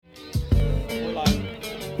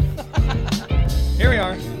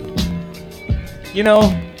You know,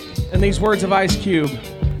 in these words of Ice Cube,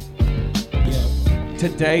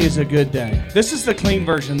 today is a good day. This is the clean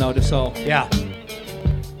version, though, so. Yeah.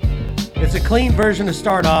 It's a clean version to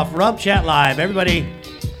start off. Rump Chat Live. Everybody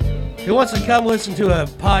who wants to come listen to a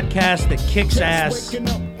podcast that kicks ass,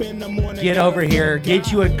 get over here.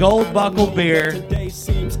 Get you a Gold Buckle beer.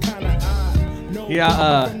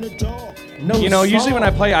 Yeah, you know, usually when I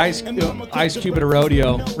play Ice Cube at a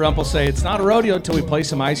rodeo, Rump will say, it's not a rodeo until we play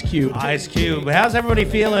some Ice Cube. Ice Cube. How's everybody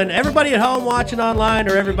feeling? Everybody at home watching online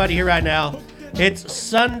or everybody here right now? It's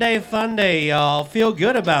Sunday Fun Day, y'all. Feel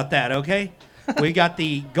good about that, okay? We got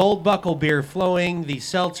the Gold Buckle beer flowing, the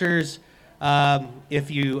seltzers.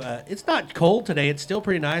 It's not cold today. It's still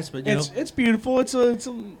pretty nice, but it's beautiful.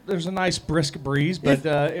 There's a nice brisk breeze, but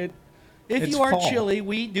if you are chilly,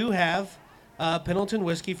 we do have Pendleton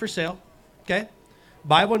whiskey for sale. Okay,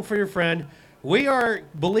 buy one for your friend. We are,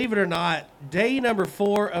 believe it or not, day number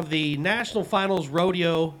 4 of the National Finals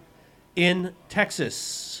Rodeo in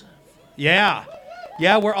Texas. Yeah,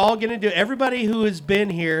 we're all gonna do. Everybody who has been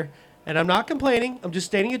here, and I'm not complaining. I'm just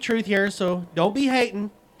stating the truth here, so don't be hating.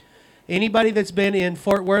 Anybody that's been in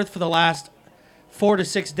Fort Worth for the last 4 to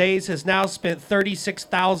 6 days has now spent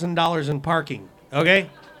 $36,000 in parking. Okay,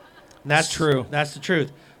 that's true. That's the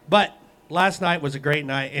truth. But last night was a great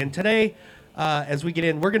night, and today, as we get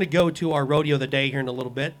in, we're going to go to our rodeo of the day here in a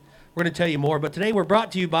little bit. We're going to tell you more, but today we're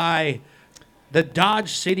brought to you by the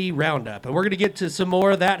Dodge City Roundup, and we're going to get to some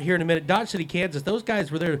more of that here in a minute. Dodge City, Kansas. Those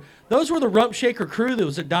guys were there. Those were the Rump Shaker crew that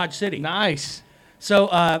was at Dodge City. Nice.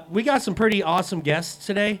 So we got some pretty awesome guests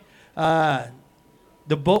today. We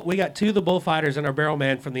got 2 of the bullfighters and our barrel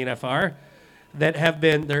man from the NFR that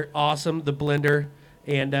they're awesome. The Blender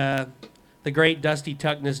and the great Dusty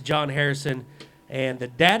Tuckness, John Harrison, and the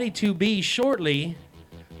daddy to be shortly,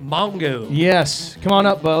 Mongo. Yes, come on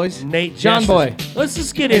up, boys. Nate, John Boy. Let's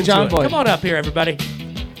just get into John it. Boy. Come on up here, everybody.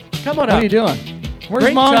 Come on up. What are you doing? Where's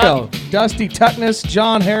Great Mongo? Dusty Tuckness,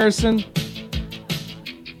 John Harrison,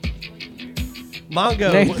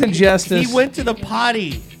 Mongo. Nathan Justice. He went to the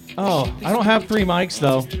potty. Oh, I don't have 3 mics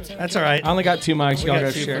though. That's all right. I only got 2 mics. We Y'all got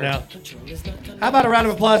gotta 2 share. for now. How about a round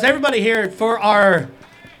of applause, everybody here, for our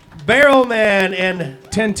barrel man and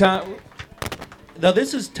 10 times. Now,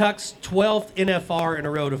 this is Tuck's 12th NFR in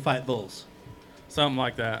a row to fight bulls. Something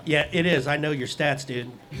like that. Yeah, it is. I know your stats,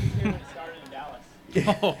 dude.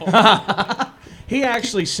 He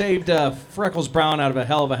actually saved Freckles Brown out of a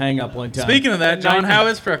hell of a hang-up one time. Speaking of that, John, how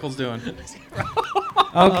is Freckles doing?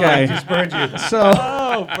 Okay. I just burned you.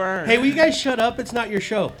 So, burn. Hey, will you guys shut up? It's not your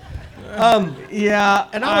show. yeah,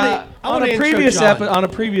 And I on wanna a previous intro John. on a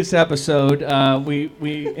previous episode,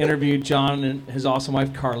 we interviewed John and his awesome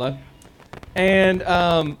wife Carla, and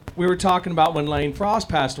we were talking about when Lane Frost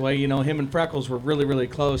passed away. You know, him and Freckles were really, really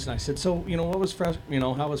close. And I said, so you know, how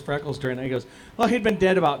was Freckles during that? He goes, well, he'd been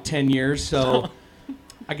dead about 10 years, so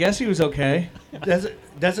I guess he was okay.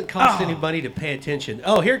 Doesn't cost any money to pay attention.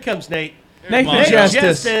 Oh, here comes Nate. Nathan Nate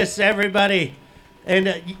Justice. Justice, everybody. And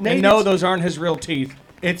Nate, And no, those aren't his real teeth.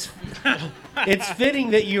 It's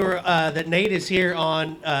fitting that that Nate is here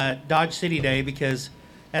on Dodge City Day, because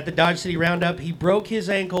at the Dodge City Roundup he broke his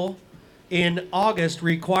ankle in August,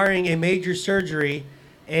 requiring a major surgery,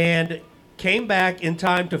 and came back in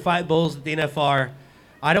time to fight bulls at the NFR.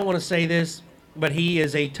 I don't want to say this, but he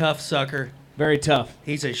is a tough sucker. Very tough.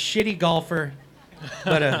 He's a shitty golfer,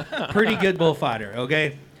 but a pretty good bullfighter.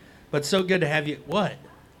 Okay, but so good to have you. What?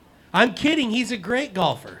 I'm kidding. He's a great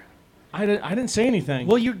golfer. I didn't say anything.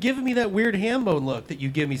 Well, you're giving me that weird ham bone look that you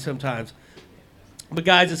give me sometimes. But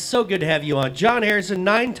guys, it's so good to have you on. John Harrison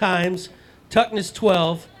 9 times, Tuckness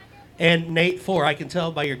 12, and Nate 4. I can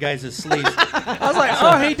tell by your guys' sleeves. I was like,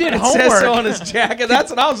 oh, he did homework. Says so on his jacket. That's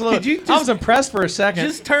what I was. I was impressed for a second.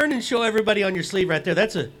 Just turn and show everybody on your sleeve right there.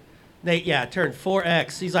 That's a Nate. Yeah, turn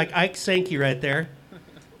 4X. He's like Ike Sankey right there.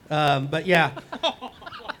 But yeah,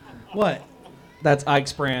 what? That's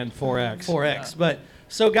Ike's brand 4X. 4X. But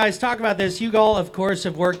so guys, talk about this. You all, of course,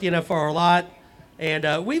 have worked the NFR a lot,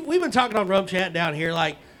 and we've been talking on Rump Chat down here.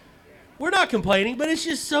 Like, we're not complaining, but it's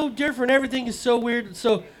just so different. Everything is so weird.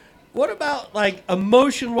 So, what about like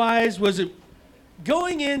emotion-wise? Was it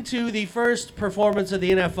going into the first performance of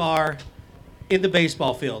the NFR in the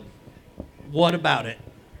baseball field? What about it?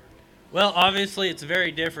 Well, obviously, it's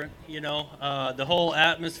very different. You know, the whole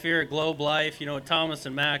atmosphere at Globe Life, you know, at Thomas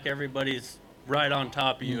and Mack, everybody's right on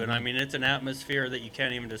top of you. And, I mean, it's an atmosphere that you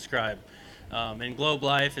can't even describe. And Globe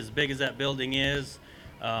Life, as big as that building is,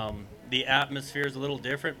 the atmosphere is a little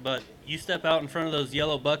different. But you step out in front of those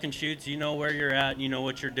yellow buck and shoots, you know where you're at, you know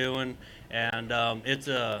what you're doing. And it's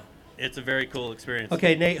it's a very cool experience.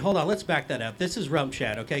 Okay, Nate, hold on. Let's back that up. This is Rump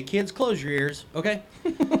Chat, okay? Kids, close your ears, okay?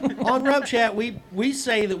 On Rump Chat, we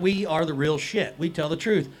say that we are the real shit. We tell the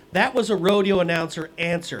truth. That was a rodeo announcer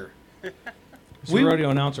answer. It's a rodeo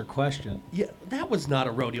announcer question. Yeah, that was not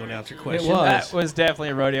a rodeo announcer question. It was. That was definitely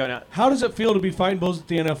a rodeo. Now, How does it feel to be fighting bulls at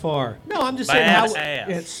the NFR? No, I'm just saying how. Badass.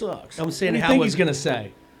 It sucks. I'm saying what do you how think was he's going to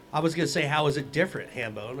say? I was going to say, how is it different,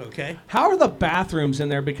 Hambone, okay? How are the bathrooms in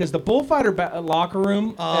there? Because the bullfighter locker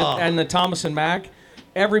room and the Thomas and Mack,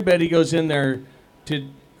 everybody goes in there to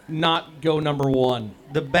not go number one.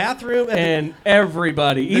 The bathroom And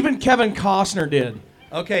everybody, even Kevin Costner did.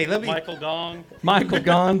 Okay, let me. Michael Gong. Michael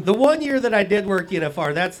Gone. The 1 year that I did work the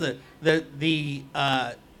NFR, that's the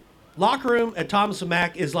locker room at Thomas and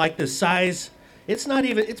Mack is like the size. It's not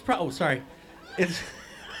even. It's oh sorry, it's.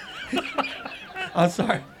 I'm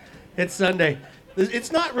sorry, it's Sunday.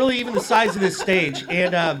 It's not really even the size of this stage,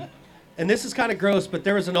 and this is kind of gross. But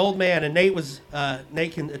there was an old man, and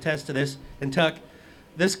Nate can attest to this. And Tuck,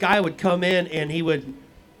 this guy would come in and he would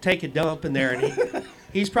take a dump in there, and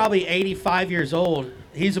he's probably 85 years old.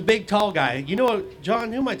 He's a big, tall guy. You know what,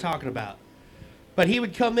 John, who am I talking about? But he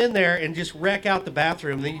would come in there and just wreck out the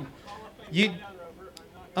bathroom.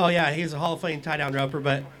 Oh, yeah, he's a Hall of Fame tie-down roper.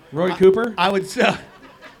 But Roy Cooper?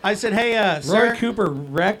 I said, hey, Roy sir. Cooper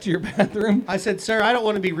wrecked your bathroom? I said, sir, I don't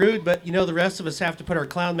want to be rude, but, the rest of us have to put our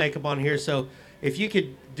clown makeup on here. So if you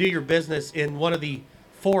could do your business in one of the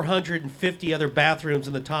 450 other bathrooms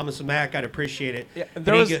in the Thomas and Mack, I'd appreciate it. yeah,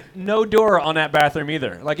 there was no door on that bathroom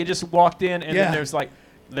either. Like, it just walked in, and then there's like,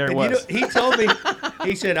 there it was. He told me,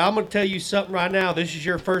 he said, I'm going to tell you something right now. This is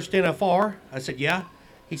your first NFR? I said, yeah.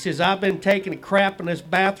 He says, I've been taking a crap in this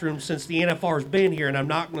bathroom since the NFR's been here, and I'm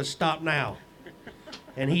not going to stop now.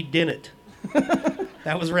 And he didn't.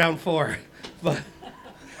 That was round 4. But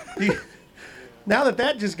now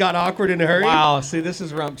that just got awkward in a hurry. Wow, see, this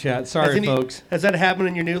is Rump Chat. Sorry, folks. Has that happened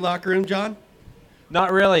in your new locker room, John?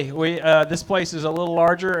 Not really. We this place is a little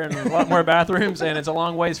larger and a lot more bathrooms, and it's a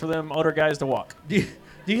long ways for them older guys to walk. Do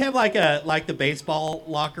you have like the baseball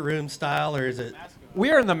locker room style, or is it?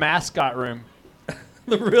 We are in the mascot room.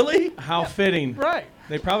 Really? How fitting. Right.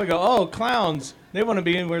 They probably go, oh, clowns. They want to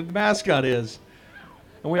be in where the mascot is.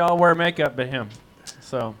 And we all wear makeup but him.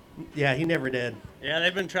 So. Yeah, he never did. Yeah,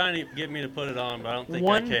 they've been trying to get me to put it on, but I don't think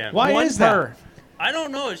One- I can. Why One is that? per. I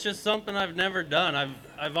don't know. It's just something I've never done.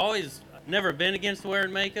 I've always never been against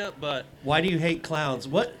wearing makeup, but Why do you hate clowns?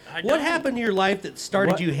 What I don't. happened in your life that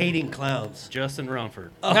started What? you hating clowns? Justin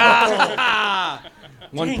Rumford. 1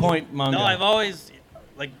 point, Mongo. No, I've always,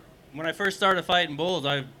 like, when I first started fighting bulls,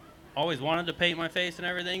 I've always wanted to paint my face and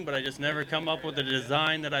everything, but I just never come up with a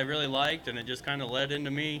design that I really liked, and it just kind of led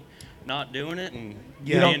into me not doing it. And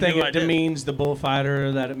You don't being think who I it did. demeans the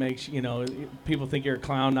bullfighter, that it makes, people think you're a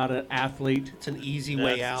clown, not an athlete? It's an easy way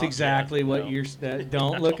That's- out. That's exactly what no. you're.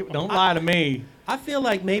 Don't lie to me. I feel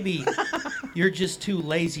like maybe you're just too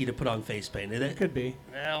lazy to put on face paint, isn't it? Could be.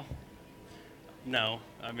 Well, no.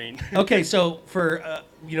 I mean, Okay, so for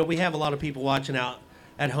we have a lot of people watching out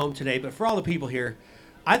at home today, but for all the people here,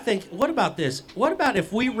 I think, what about this? What about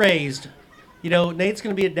if we raised, Nate's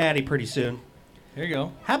going to be a daddy pretty soon. Here you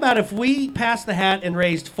go. How about if we passed the hat and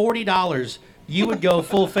raised $40, you would go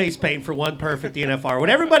full face paint for one perf at the NFR?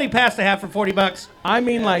 Would everybody pass the hat for $40? I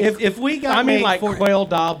mean, like If we got I mean, Nate like 40 Quail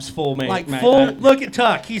Dobbs full mate. like mate. full. Look at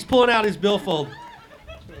Tuck. He's pulling out his billfold.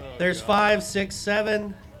 There's 5, 6,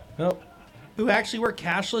 7 Oh, who actually were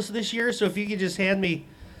cashless this year. So if you could just hand me,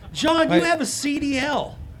 John, Wait. you have a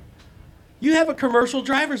CDL. You have a commercial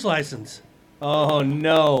driver's license. oh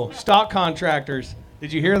no! Stock contractors.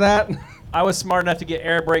 Did you hear that? I was smart enough to get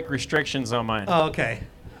air brake restrictions on mine. Oh, okay.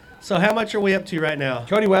 So how much are we up to right now?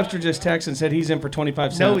 Cody Webster just texted and said he's in for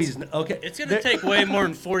 25 cents. No, he's okay. it's going to take way more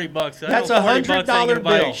than $40. That's a $100 $100 bill.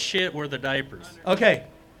 buy shit worth of diapers. Okay,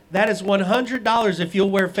 that is $100 if you'll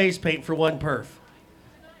wear face paint for one perf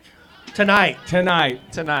tonight. Tonight.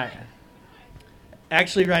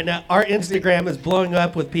 Actually, right now, our Instagram is blowing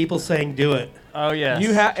up with people saying, "Do it." Oh, yes.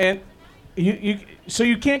 You have and so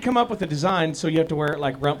you can't come up with a design, so you have to wear it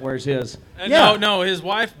like Rump wears his. Yeah. No, his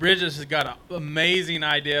wife Bridges has got an amazing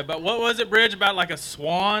idea. But what was it, Bridge, about like a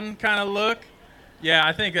swan kind of look? Yeah,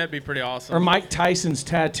 I think that'd be pretty awesome. Or Mike Tyson's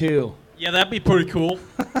tattoo. Yeah, that'd be pretty cool.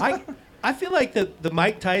 I feel like the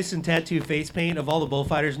Mike Tyson tattoo face paint of all the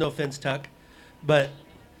bullfighters. No offense, Tuck, but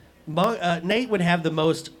Nate would have the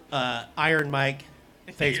most Iron Mike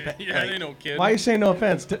face paint. Yeah, they no kidding. Why are you saying no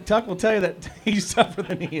offense? Tuck will tell you that he's tougher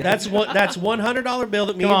than he is. That's $100 bill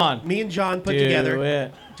that Come on. me and John put Do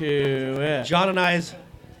together. Do it. John and I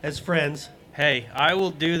as friends. Hey, I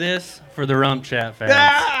will do this for the Rump Chat fans.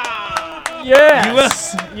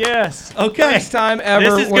 Yes. Yes. Okay. First time ever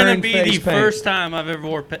This is going wearing to be face the paint. first time I've ever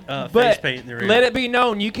wore face But paint in the ring. let it be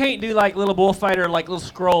known, you can't do like little bullfighter, like little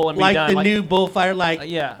scroll and be Like done. the new bullfighter, like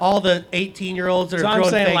yeah. all the 18-year-olds that So are I'm throwing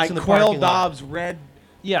saying fakes like in the Quail parking lot. Dobbs red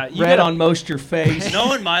Yeah, you red gotta- on most your face.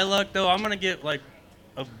 Knowing my luck, though, I'm going to get like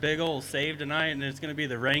a big old save tonight, and it's going to be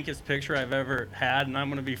the rankest picture I've ever had, and I'm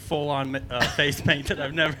going to be full on face paint that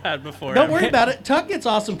I've never had before. Don't ever. worry about it. Tuck gets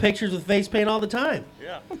awesome pictures with face paint all the time.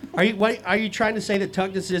 Yeah. Are you trying to say that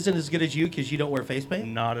Tuck just isn't as good as you because you don't wear face paint?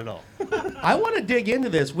 Not at all. I want to dig into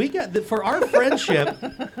this. We got for our friendship.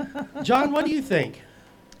 John, what do you think?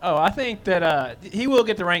 Oh, I think that he will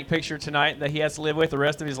get the rank picture tonight that he has to live with the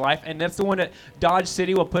rest of his life, and that's the one that Dodge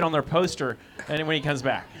City will put on their poster, and when he comes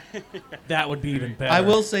back. That would be even better. I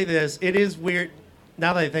will say this. It is weird.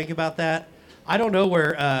 Now that I think about that, I don't know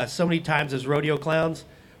where so many times as rodeo clowns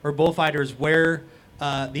or bullfighters where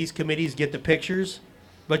these committees get the pictures,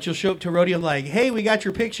 but you'll show up to a rodeo like, hey, we got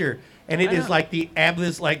your picture. And it is like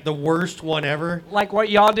the worst one ever. Like what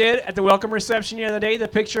y'all did at the welcome reception the other day, the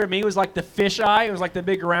picture of me was like the fisheye. It was like the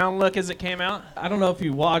big round look as it came out. I don't know if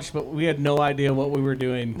you watched, but we had no idea what we were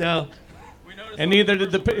doing, No. and neither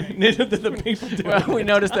did the people do. Well, we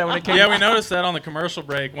noticed that when it came Yeah, we noticed that on the commercial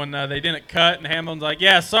break when they didn't cut, and Hambone's like,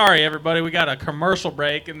 "Yeah, sorry everybody, we got a commercial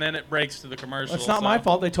break," and then it breaks to the commercial. It's not my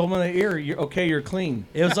fault. They told me in the ear, "You're clean."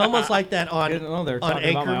 It was almost like that I on didn't know they were on talking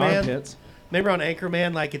about my Anchorman. armpits. Remember on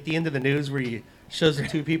Anchorman, like at the end of the news where he shows the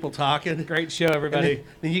two people talking? Great show, And everybody.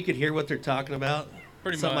 then you could hear what they're talking about.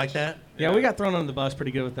 Pretty Something much. like that. Yeah, we got thrown under the bus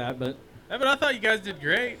pretty good with that, but Yeah, but I thought you guys did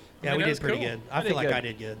great. Yeah, I mean, we that did was pretty cool. good. I did feel like good. I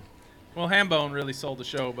did good. Well, Hambone really sold the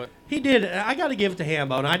show, but He did. I got to give it to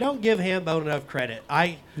Hambone. I don't give Hambone enough credit.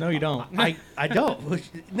 no, you don't. I don't.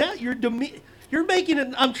 Now you're making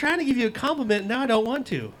it. I'm trying to give you a compliment. Now I don't want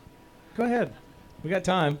to. Go ahead. We got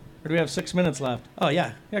time. Or do we have 6 minutes left? Oh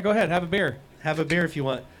yeah. Yeah, go ahead. Have a beer. Have a beer if you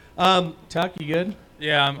want. Tuck, you good?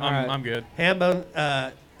 yeah, I'm right. I'm good. Hambone.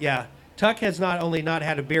 Yeah. Tuck has not only not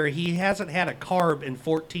had a beer, he hasn't had a carb in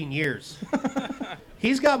 14 years.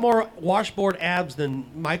 He's got more washboard abs than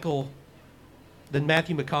Matthew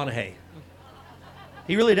McConaughey.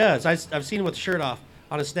 He really does. I've seen him with the shirt off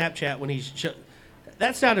on a Snapchat when he's.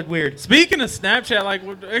 That sounded weird. Speaking of Snapchat, like,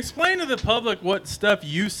 explain to the public what stuff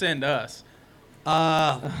you send us.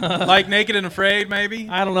 Like Naked and Afraid, maybe.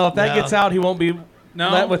 I don't know. If that No. gets out, he won't be No.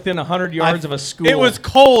 let within 100 yards of a school. It was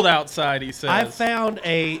cold outside. He says. I found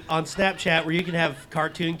on Snapchat where you can have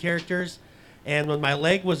cartoon characters, and when my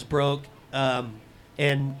leg was broke,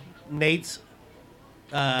 and Nate's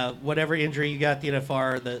whatever injury you got at the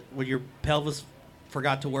NFR, when your pelvis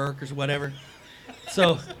forgot to work or whatever.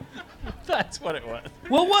 So, That's what it was.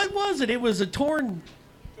 well, what was it? It was a tore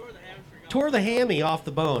the hammy off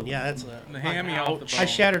the bone. Yeah, that's the hammy off the bone. I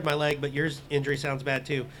shattered my leg, but yours injury sounds bad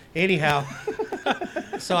too. Anyhow,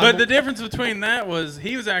 so But the difference between that was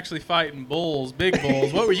he was actually fighting bulls, big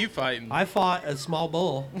bulls. What were you fighting? I fought a small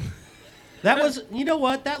bull. That was, you know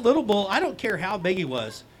what? That little bull, I don't care how big he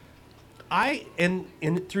was. And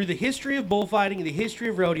through the history of bullfighting, the history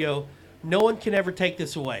of rodeo, no one can ever take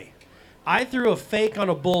this away. I threw a fake on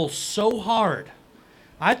a bull so hard.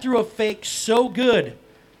 I threw a fake so good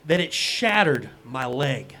that it shattered my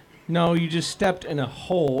leg. No, you just stepped in a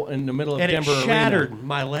hole in the middle of And Denver it shattered Arena.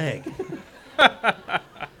 my leg.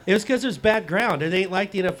 It was because there's bad ground. It ain't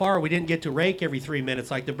like the NFR. We didn't get to rake every 3 minutes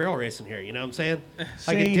like the barrel racing here. You know what I'm saying?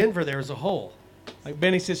 Like in See? Denver, there was a hole. Like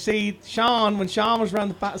Benny said, see, Sean, when Sean was running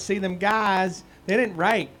the fight, see them guys, they didn't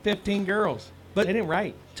rake 15 girls. But- They didn't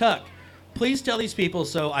rake. Tuck, please tell these people.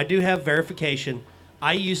 So I do have verification.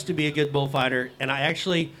 I used to be a good bullfighter, and I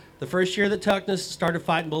actually, the first year that Tuckness started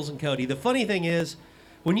fighting bulls in Cody, the funny thing is,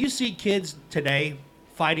 when you see kids today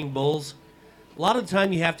fighting bulls, a lot of the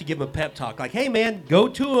time you have to give them a pep talk. Like, hey, man, go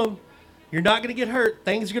to them. You're not going to get hurt.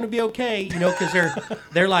 Things are going to be okay. You know, because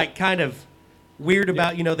they're like kind of weird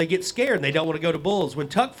about, you know, they get scared and they don't want to go to bulls. When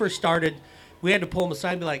Tuck first started, we had to pull him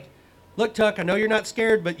aside and be like, look, Tuck, I know you're not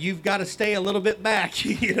scared, but you've got to stay a little bit back.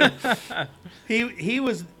 You know, he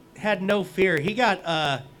had no fear. He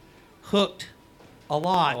got hooked a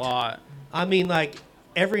lot. A lot. I mean, like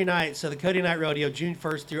every night. So the Cody Night Rodeo, June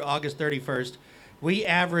 1st through August 31st, we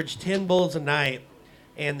averaged 10 bulls a night,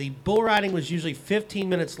 and the bull riding was usually 15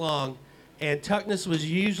 minutes long, and Tuckness was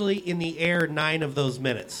usually in the air 9 of those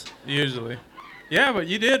minutes. Usually. Yeah, but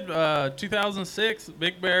you did 2006.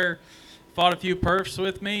 Big Bear fought a few perfs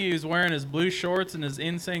with me. He was wearing his blue shorts and his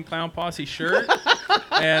Insane Clown Posse shirt.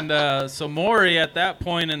 And so Maury, at that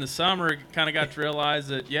point in the summer, kind of got to realize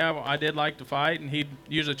that, yeah, well, I did like to fight, and he'd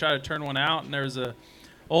usually try to turn one out. And there was a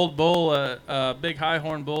old bull, a big high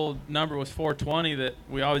horn bull, number was 420 that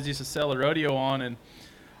we always used to sell a rodeo on. And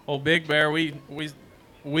Big Bear,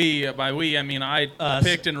 by we I mean I Us.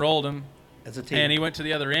 picked and rolled him, As a team. and he went to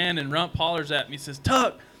the other end, and Rump hollers at me, says,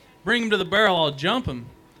 "Tuck, bring him to the barrel, I'll jump him."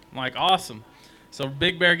 I'm like, awesome. So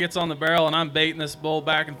Big Bear gets on the barrel, and I'm baiting this bull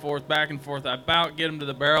back and forth. I about get him to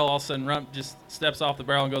the barrel. All of a sudden, Rump just steps off the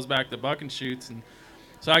barrel and goes back to buck and shoots. And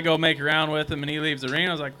so I go make around with him, and he leaves the ring.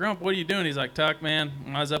 I was like, Rump, what are you doing? He's like, Tuck, man,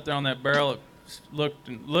 when I was up there on that barrel, it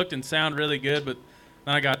looked and sounded really good, but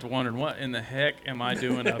then I got to wondering, what in the heck am I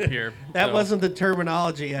doing up here? that So- wasn't the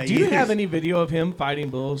terminology I Do you used. have any video of him fighting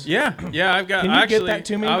bulls? Yeah, I've got. Can you get actually, that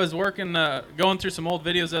to me? I was working, going through some old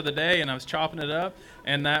videos the other day, and I was chopping it up,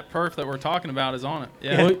 and that perf that we're talking about is on it.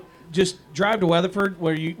 Yeah, Well, just drive to Weatherford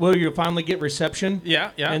where you finally get reception. yeah.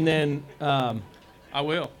 And then, I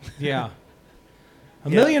will. yeah. A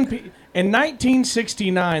million people. In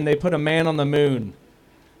 1969, they put a man on the moon.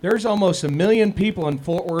 There's almost 1 million people in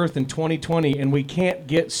Fort Worth in 2020, and we can't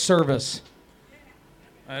get service.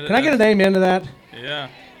 Can I get an amen to that? Yeah.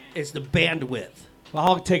 It's the bandwidth. Well,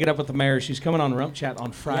 I'll take it up with the mayor. She's coming on Rump Chat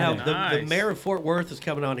on Friday. Yeah, the Nice. mayor of Fort Worth is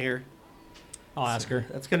coming on here. I'll ask her.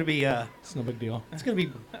 That's gonna be It's no big deal. it's gonna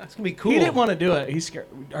be cool. He didn't want to do it. He's scared.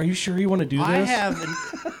 Are you sure you want to do this?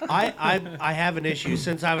 I have an issue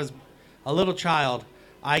since I was a little child.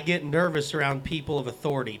 I get nervous around people of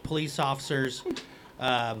authority, police officers,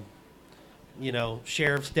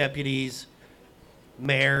 sheriff's deputies,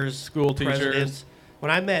 mayors, School teachers. presidents.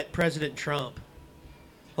 When I met President Trump,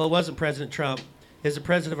 well, it wasn't President Trump. It was the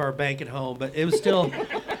president of our bank at home, but it was still,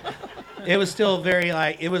 it was still very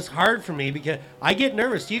it was hard for me because I get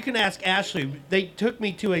nervous. You can ask Ashley. They took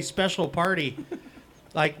me to a special party,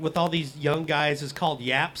 with all these young guys. It's called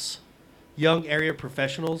YAPS, Young Area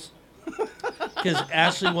Professionals, because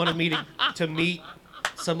Ashley wanted me to meet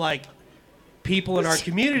some people in our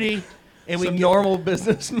community, and Some we normal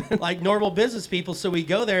businessmen. normal business people. So we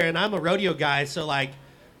go there, and I'm a rodeo guy, so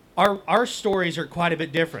our stories are quite a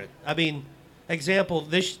bit different. I mean, example,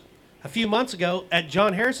 a few months ago at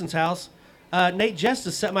John Harrison's house, Nate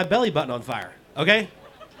Justice set my belly button on fire. Okay,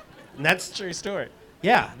 and that's True story.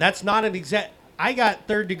 yeah, that's not an exact. I got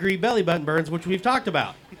 3rd-degree belly button burns, which we've talked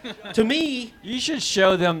about. To me, You should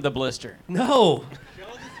show them the blister. no.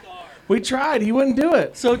 We tried. He wouldn't do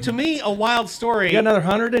it. So to me, a wild story. You got another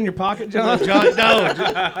 100 in your pocket, John? John,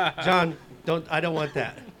 no, John, don't. I don't want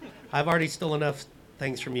that. I've already stolen enough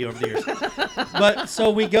things from you over the years. But so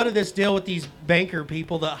we go to this deal with these banker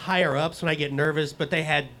people, the higher ups. When I get nervous, but they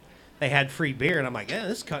had free beer, and I'm like, yeah,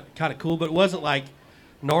 this is kind of cool. But it wasn't like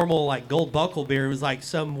normal Gold Buckle beer. It was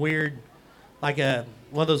some weird, one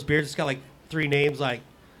of those beers that's got 3 names like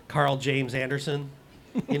Carl James Anderson,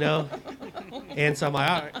 And so I'm like,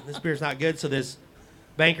 all right, this beer's not good. So this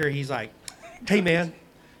banker, he's like, hey, man,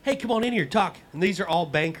 hey, come on in here, talk. And these are all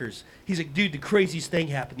bankers. He's like, dude, the craziest thing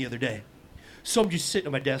happened the other day. So I'm just sitting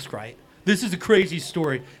at my desk, right? This is a crazy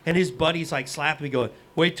story. And his buddy's slapping me going,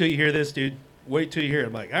 wait till you hear this, dude. Wait till you hear it.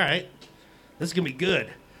 I'm like, all right, this is going to be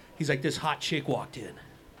good. He's like, this hot chick walked in.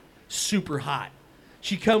 Super hot.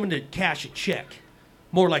 She coming to cash a check.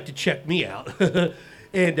 More like to check me out.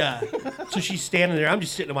 And so she's standing there. I'm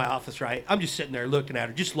just sitting in my office, right? I'm just sitting there looking at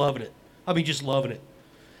her, just loving it. I mean, just loving it.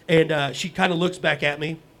 And she kind of looks back at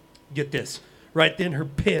me. Get this. Right then, her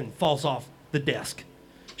pen falls off the desk.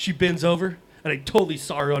 She bends over, and I totally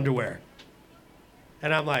saw her underwear.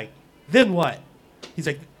 And I'm like, then what? He's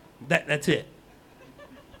like, that's it.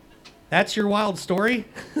 That's your wild story?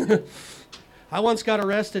 I once got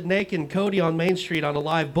arrested naked in Cody on Main Street on a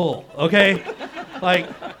live bull, okay?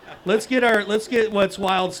 Let's get what's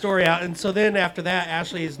wild story out. And so then after that,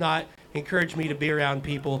 Ashley has not encouraged me to be around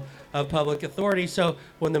people of public authority. So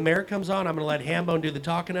when the mayor comes on, I'm going to let Hambone do the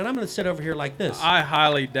talking, and I'm going to sit over here like this. I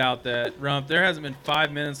highly doubt that, Rump. There hasn't been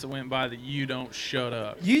 5 minutes that went by that you don't shut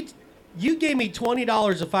up. You gave me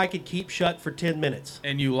 $20 if I could keep shut for 10 minutes.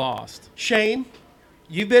 And you lost. Shane,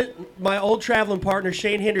 you've been my old traveling partner,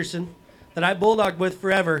 Shane Henderson, that I bulldogged with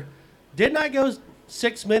forever. Didn't I go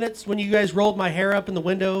 6 minutes when you guys rolled my hair up in the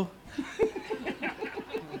window?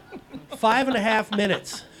 5.5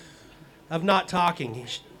 minutes of not talking.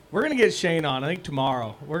 We're going to get Shane on, I think,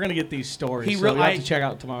 tomorrow. We're going to get these stories. So you'll have to check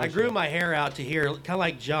out tomorrow. I grew my hair out to here, kind of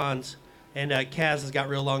like John's, and Kaz has got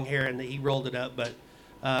real long hair, and he rolled it up. But,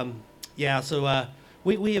 so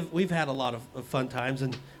we've had a lot of fun times,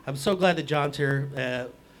 and I'm so glad that John's here.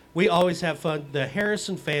 We always have fun. The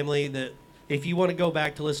Harrison family, if you want to go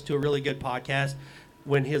back to listen to a really good podcast,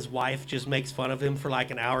 when his wife just makes fun of him for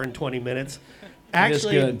an hour and 20 minutes.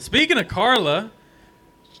 Actually, good. Speaking of Carla,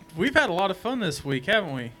 we've had a lot of fun this week,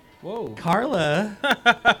 haven't we? Whoa. Carla.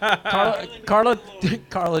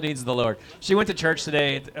 Carla needs the Lord. She went to church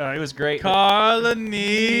today. It was great. Carla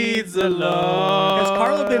needs the Lord. Has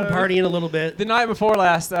Carla been partying a little bit? The night before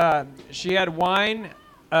last, she had wine,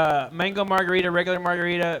 mango margarita, regular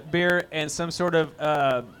margarita, beer, and some sort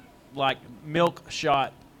of like milk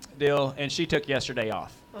shot deal, and she took yesterday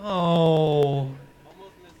off. Oh.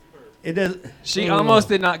 It does. She almost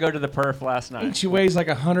did not go to the perf last night. She weighs like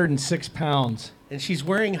 106 pounds. And she's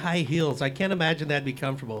wearing high heels. I can't imagine that'd be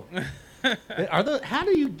comfortable. Are those? How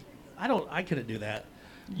do you? I couldn't do that.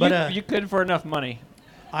 But You could for enough money.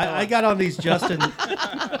 I got on these Justin.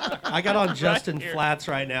 I got on Justin flats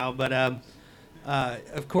right now. But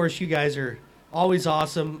of course, you guys are always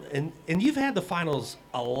awesome, and you've had the finals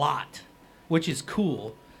a lot, which is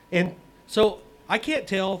cool. And so I can't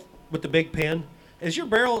tell with the big pen. Is your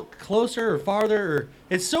barrel closer or farther? Or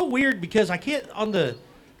it's so weird because I can't on the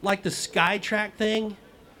Sky Track thing.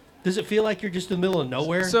 Does it feel like you're just in the middle of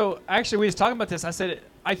nowhere? So actually, we was talking about this. I said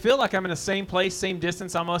I feel like I'm in the same place, same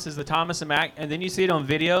distance almost as the Thomas and Mack, and then you see it on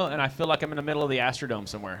video, and I feel like I'm in the middle of the Astrodome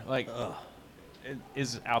somewhere. Like it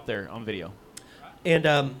is out there on video.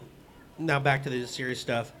 And now back to the serious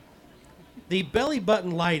stuff. The belly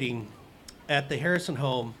button lighting at the Harrison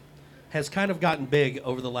home has kind of gotten big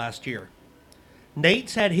over the last year.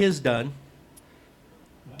 Nate's had his done.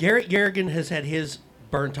 Garrett Garrigan has had his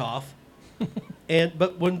burnt off.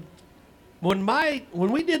 But when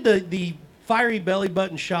we did the fiery belly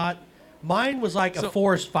button shot, mine was like a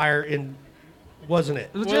forest fire, wasn't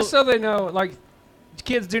it? Just so they know, like,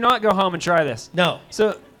 kids, do not go home and try this. No.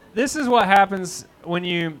 So this is what happens when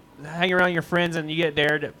you hang around your friends and you get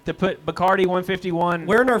dared to put Bacardi 151.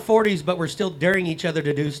 We're in our 40s, but we're still daring each other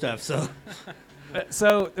to do stuff.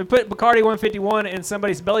 So they put Bacardi 151 in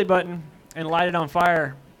somebody's belly button and light it on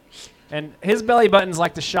fire. And his belly button's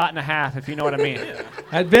like the shot and a half, if you know what I mean.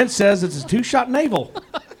 And Vince says it's a 2-shot navel.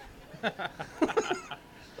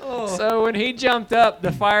 So when he jumped up,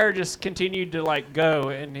 the fire just continued to like go,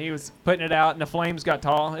 and he was putting it out, and the flames got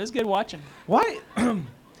tall. It was good watching. Why?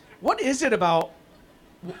 What is it about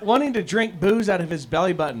wanting to drink booze out of his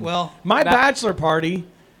belly button? Well, my bachelor party,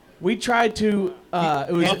 we tried to.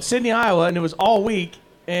 It was at Sydney, Iowa, and it was all week,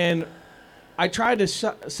 and I tried to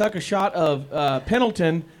suck a shot of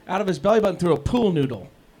Pendleton out of his belly button through a pool noodle.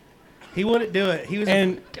 He wouldn't do it.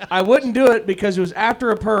 I wouldn't do it because it was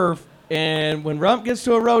after a perf. And when Rump gets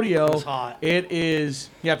to a rodeo, it's hot. It is.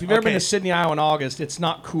 Yeah, if you've ever been to Sydney, Iowa in August, it's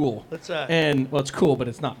not cool. It's cool, but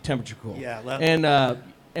it's not temperature cool. Yeah.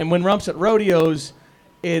 And when Rump's at rodeos,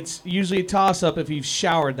 it's usually a toss up if you've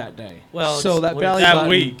showered that day. Well, so that belly that button,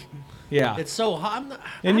 week. Yeah. It's so hot.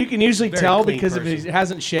 And you can usually tell because if he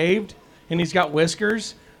hasn't shaved and he's got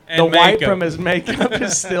whiskers, the white from his makeup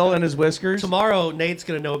is still in his whiskers. Tomorrow, Nate's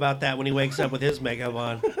going to know about that when he wakes up with his makeup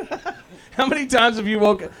on. How many times have you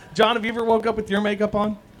John, have you ever woke up with your makeup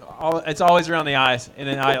on? It's always around the eyes and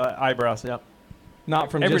then eyebrows. Yep.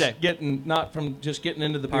 Not from just getting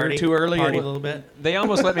into the beer too early. Party a little bit. They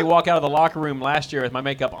almost let me walk out of the locker room last year with my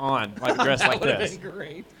makeup on, like dressed like this. Been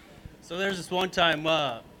great. So there's this one time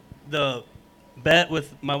the bet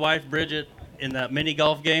with my wife Bridget in that mini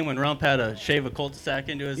golf game when Rump had to shave a cul-de-sac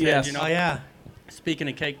into his head. You know? Oh yeah. Speaking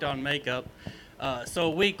of caked on makeup, so a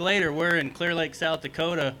week later we're in Clear Lake, South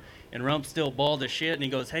Dakota. And Rump's still bald as shit, and he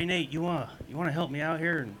goes, "Hey Nate, you wanna help me out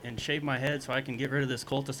here and shave my head so I can get rid of this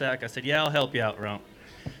cul-de-sac?" I said, "Yeah, I'll help you out, Rump."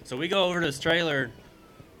 So we go over to his trailer,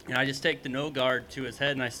 and I just take the no guard to his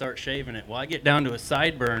head and I start shaving it. Well, I get down to his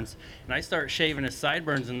sideburns, and I start shaving his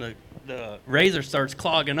sideburns, and the razor starts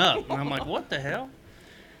clogging up, and I'm like, "What the hell?"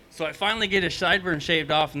 So I finally get his sideburn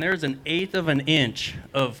shaved off, and there's 1/8 of an inch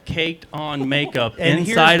of caked on makeup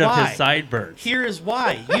inside of his sideburns. Here is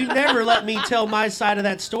why. You never let me tell my side of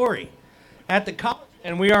that story. At the college.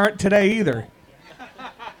 And we aren't today either.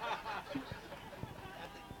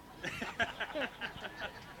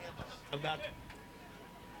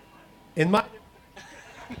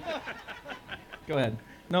 Go ahead.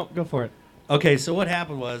 No, go for it. Okay, so what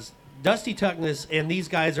happened was Dusty Tuckness and these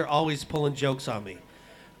guys are always pulling jokes on me.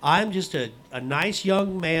 I'm just a nice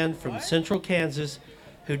young man from Central Kansas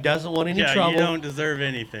who doesn't want any trouble. You don't deserve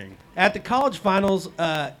anything. At the college finals,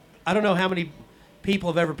 I don't know how many people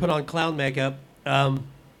have ever put on clown makeup.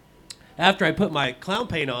 After I put my clown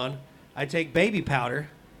paint on, I take baby powder,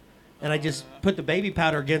 and I just put the baby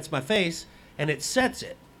powder against my face, and it sets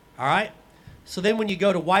it, all right? So then when you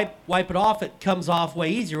go to wipe it off, it comes off way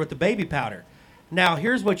easier with the baby powder. Now,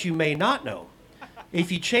 here's what you may not know. If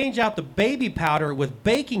you change out the baby powder with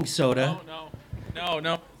baking soda,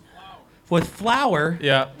 No. with flour,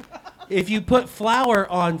 Yeah. if you put flour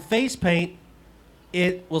on face paint,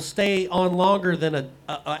 it will stay on longer than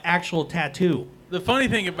a actual tattoo. The funny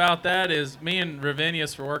thing about that is me and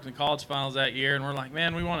Ravinius were working the college finals that year, and we're like,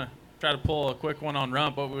 man, we want to try to pull a quick one on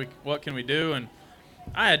Rump. What can we do? And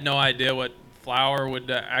I had no idea what flour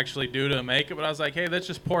would actually do to make it, but I was like, hey, let's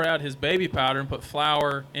just pour out his baby powder and put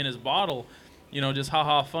flour in his bottle. Just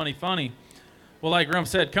ha-ha, funny. Well, like Rump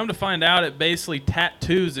said, come to find out it basically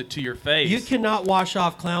tattoos it to your face. You cannot wash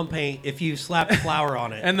off clown paint if you slap flour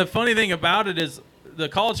on it. And the funny thing about it is the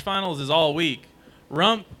college finals is all week.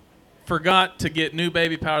 Rump forgot to get new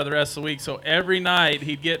baby powder the rest of the week, so every night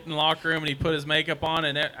he'd get in the locker room and he'd put his makeup on,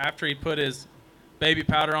 and after he'd put his baby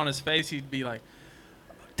powder on his face, he'd be like,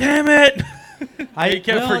 damn it! He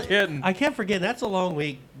kept forgetting. I kept forgetting. That's a long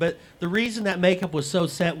week. But the reason that makeup was so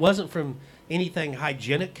set wasn't from anything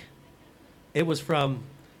hygienic. It was from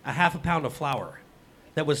a half a pound of flour.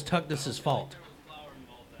 That was Tuckness's fault.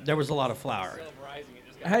 There was a lot of flour.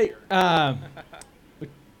 Hey, how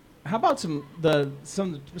about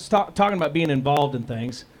talking about being involved in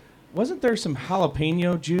things? Wasn't there some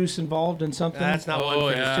jalapeno juice involved in something? That's not one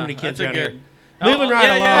for There's too many kids around here. Moving Moving right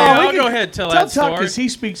along. Yeah, I'll go ahead and tell that story. Because he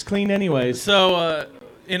speaks clean anyways. So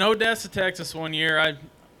in Odessa, Texas, one year,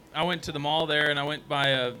 I went to the mall there, and I went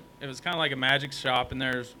by it was kind of like a magic shop, and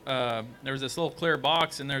there was this little clear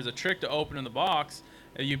box, and there's a trick to opening the box.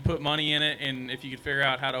 You put money in it, and if you could figure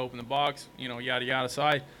out how to open the box, yada yada. So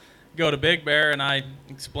I go to Big Bear, and I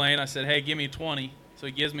explain. I said, hey, give me 20. So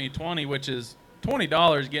he gives me 20, which is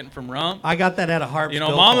 $20 getting from Rump. I got that at a Harps.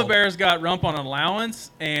 Mama Bear's got Rump on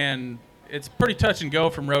allowance, and it's pretty touch and go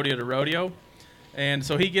from rodeo to rodeo. And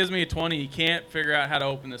so he gives me a 20. He can't figure out how to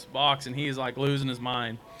open this box, and he's like losing his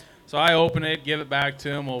mind. So I open it, give it back to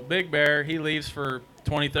him. Well, Big Bear, he leaves for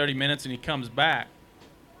 20, 30 minutes, and he comes back.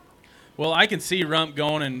 Well, I can see Rump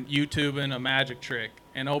going and YouTubing a magic trick.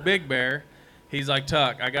 And Big Bear, he's like,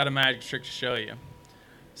 Tuck, I got a magic trick to show you.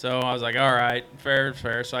 So I was like, all right,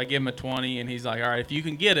 fair. So I give him a 20, and he's like, all right, if you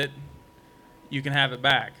can get it, you can have it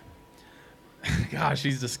back. Gosh,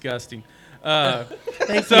 he's disgusting.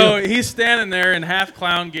 So he's standing there in half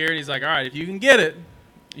clown gear, and he's like, all right, if you can get it,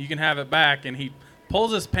 you can have it back. And he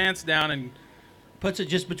pulls his pants down and puts it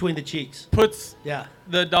just between the cheeks. Puts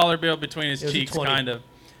the dollar bill between his cheeks, kind of.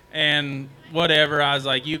 And whatever, I was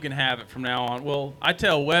like, you can have it from now on. Well, I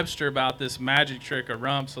tell Webster about this magic trick of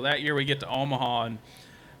Rump. So that year we get to Omaha, and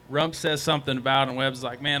Rump says something about it, and Webb's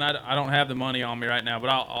like, man, I don't have the money on me right now, but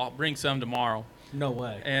I'll bring some tomorrow. No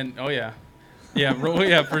way. And,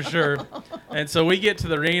 yeah, for sure. And so we get to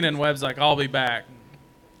the arena, and Webb's like, I'll be back.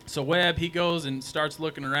 So Webb, he goes and starts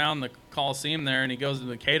looking around the Coliseum there, and he goes to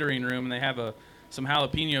the catering room, and they have some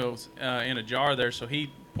jalapenos in a jar there. So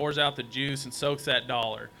he pours out the juice and soaks that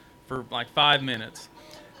dollar for like 5 minutes.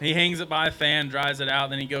 He hangs it by a fan, dries it out,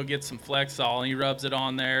 then he go get some Flexol, and he rubs it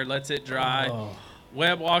on there, lets it dry. Oh.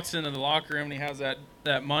 Webb walks into the locker room, and he has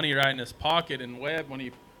that money right in his pocket. And Webb, when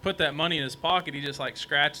he put that money in his pocket, he just like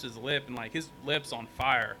scratched his lip, and like his lip's on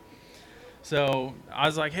fire. So I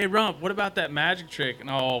was like, hey, Rump, what about that magic trick?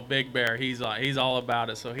 And Big Bear, he's all about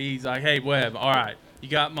it. So he's like, hey, Webb, all right, you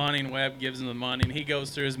got money. And Webb gives him the money, and he goes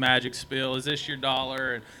through his magic spiel. Is this your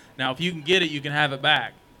dollar? And now if you can get it, you can have it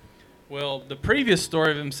back. Well, the previous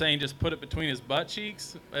story of him saying just put it between his butt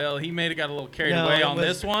cheeks, well, he got a little carried away on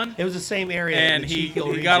this one. It was the same area. And he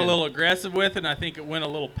got a little aggressive with it, and I think it went a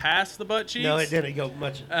little past the butt cheeks. No, it didn't go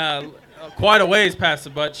much. Quite a ways past the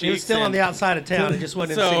butt cheeks. He was still on the outside of town. It just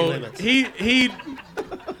wasn't in city limits. He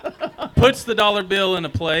puts the dollar bill into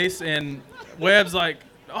place, and Webb's like,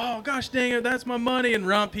 oh, gosh dang it, that's my money. And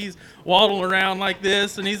Rump, he's waddling around like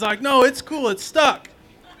this, and he's like, no, it's cool, it's stuck.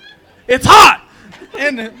 It's hot!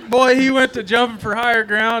 And, boy, he went to jumping for higher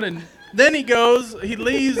ground, and then he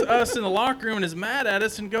leaves us in the locker room and is mad at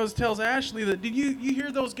us and tells Ashley that, did you hear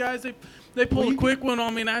those guys? They pulled a quick one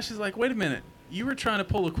on me, and Ashley's like, wait a minute. You were trying to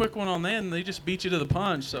pull a quick one on them, and they just beat you to the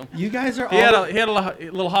punch. So you guys are he had a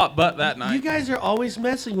little hot butt that night. You guys are always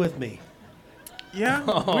messing with me. Yeah,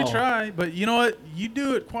 we try, but you know what? You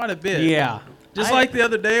do it quite a bit. Yeah. Just like the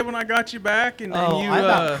other day when I got you back, and you. I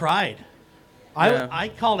about cried. I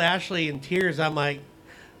called Ashley in tears. I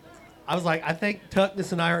was like, I think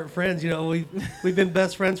Tuckness and I aren't friends. We've been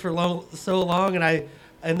best friends for so long, and I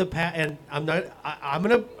want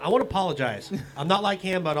to apologize. I'm not like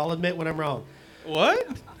him, but I'll admit when I'm wrong. What?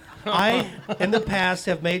 I, in the past,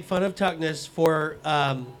 have made fun of Tuckness for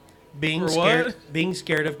being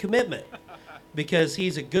scared of commitment, because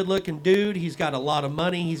he's a good-looking dude. He's got a lot of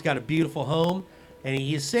money. He's got a beautiful home, and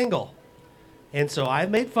he is single. And so I've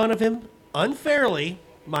made fun of him unfairly,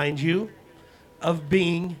 mind you, of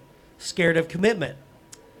being scared of commitment.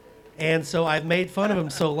 And so I've made fun of him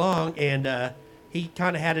so long, and he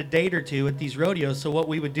kind of had a date or two at these rodeos. So what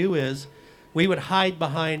we would do is we would hide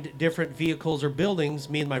behind different vehicles or buildings,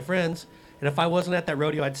 me and my friends. And if I wasn't at that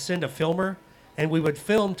rodeo, I'd send a filmer, and we would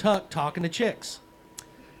film Tuck talking to chicks.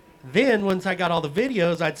 Then once I got all the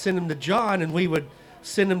videos, I'd send them to John, and we would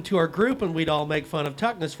send them to our group, and we'd all make fun of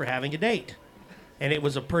Tuckness for having a date. And it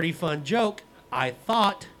was a pretty fun joke, I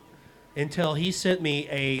thought, until he sent me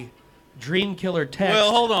a dream killer text.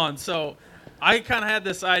 Well, hold on. So I kind of had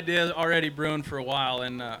this idea already brewing for a while,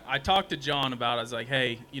 and I talked to John about it. I was like,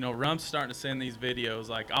 hey, Rump's starting to send these videos.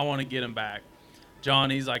 Like, I want to get him back.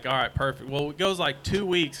 John, he's like, all right, perfect. Well, it goes like 2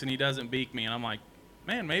 weeks, and he doesn't beak me. And I'm like,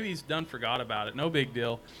 man, maybe he's done forgot about it. No big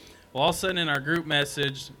deal. Well, all of a sudden in our group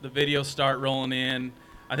message, the videos start rolling in.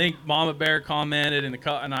 I think Mama Bear commented, and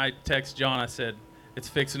I text John. I said, it's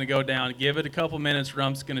fixing to go down. Give it a couple minutes.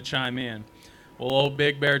 Rump's going to chime in. Well, old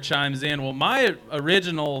Big Bear chimes in. Well, my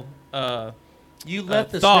original you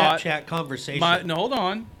left the thought, Snapchat conversation. No, hold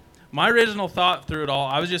on. My original thought through it all,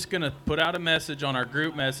 I was just going to put out a message on our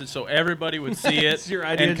group message so everybody would see it your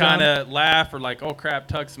idea, and kind of laugh or like, oh, crap,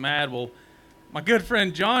 Tuck's mad. Well, my good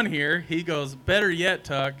friend John here, he goes, better yet,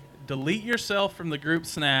 Tuck, delete yourself from the group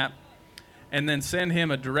Snap and then send him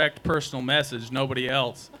a direct personal message, nobody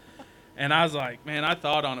else. And I was like, man, I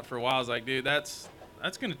thought on it for a while. I was like, dude, that's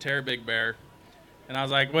going to tear Big Bear. And I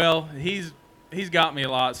was like, well, he's got me a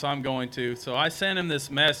lot, so I'm going to. So I sent him this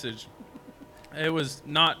message. It was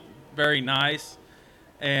not very nice.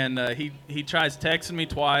 And he tries texting me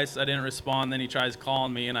twice. I didn't respond. Then he tries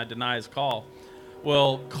calling me, and I deny his call.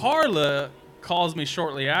 Well, Carla calls me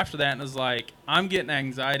shortly after that and is like, I'm getting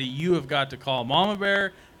anxiety. You have got to call Mama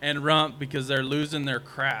Bear and Rump because they're losing their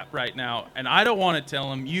crap right now. And I don't want to tell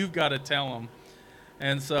them. You've got to tell them.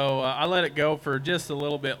 And so I let it go for just a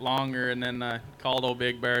little bit longer, and then I called old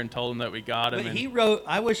Big Bear and told him that we got him. But he wrote,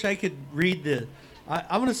 I wish I could read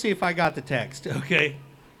I'm going to see if I got the text, okay?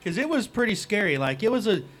 Because it was pretty scary. Like, it was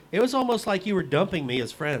almost like you were dumping me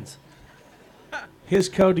as friends. His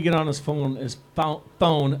code to get on his phone is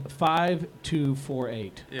phone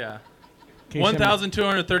 5248. Yeah.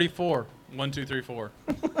 1,234. 1, 2, 3, 4.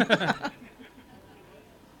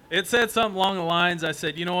 It said something along the lines. I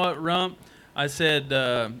said, you know what, Rump? I said,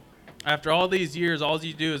 after all these years, all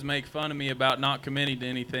you do is make fun of me about not committing to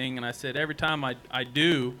anything. And I said, every time I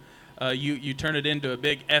do, you turn it into a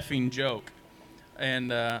big effing joke.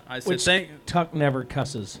 And I said, Tuck never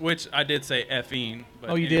cusses. Which I did say effing.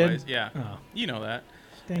 But you anyways, did? Yeah. Oh. You know that.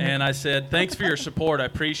 Dang and it. I said, thanks for your support. I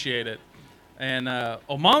appreciate it. And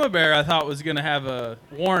Mama Bear, I thought, was going to have a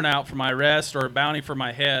warrant out for my arrest or a bounty for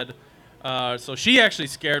my head. So she actually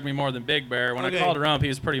scared me more than Big Bear. When I called her up, he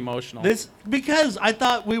was pretty emotional. Because I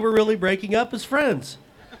thought we were really breaking up as friends.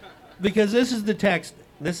 Because this is the text.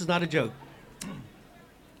 This is not a joke.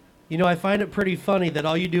 I find it pretty funny that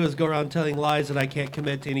all you do is go around telling lies that I can't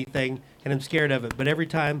commit to anything, and I'm scared of it. But every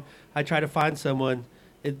time I try to find someone,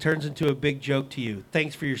 it turns into a big joke to you.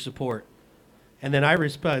 Thanks for your support. And then I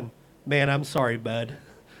respond, man, I'm sorry, bud.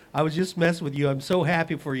 I was just messing with you. I'm so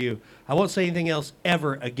happy for you. I won't say anything else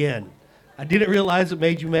ever again. I didn't realize it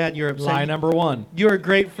made you mad. You're upset. Lie number one. You're a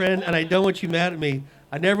great friend, and I don't want you mad at me.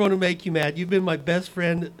 I never want to make you mad. You've been my best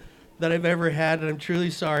friend that I've ever had, and I'm truly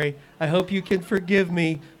sorry. I hope you can forgive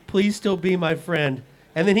me. Please still be my friend.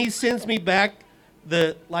 And then he sends me back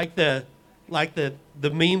the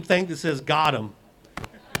meme thing that says "got him."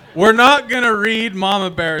 We're not gonna read Mama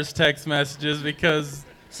Bear's text messages because.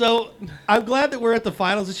 So I'm glad that we're at the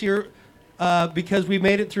finals this year because we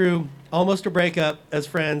made it through almost a breakup as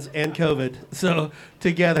friends and COVID. So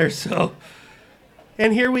together. So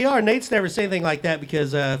and here we are. Nate's never said anything like that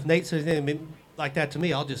because if Nate says anything like that to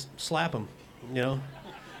me, I'll just slap him.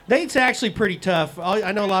 Nate's actually pretty tough.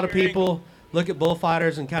 I know a lot of people look at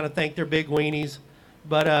bullfighters and kind of think they're big weenies,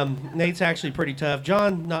 but Nate's actually pretty tough.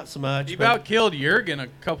 John, not so much. He about killed Jurgen a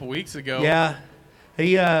couple weeks ago. Yeah,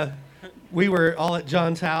 we were all at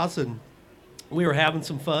John's house and we were having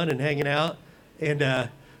some fun and hanging out. And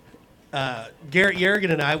Garrett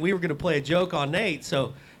Jurgen and we were going to play a joke on Nate.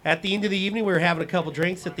 So at the end of the evening, we were having a couple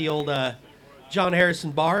drinks at the old John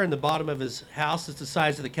Harrison bar in the bottom of his house. It's the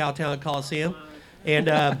size of the Cowtown Coliseum.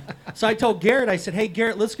 And so I told Garrett, I said, hey,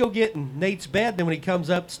 Garrett, let's go get in Nate's bed. Then when he comes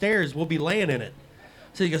upstairs, we'll be laying in it.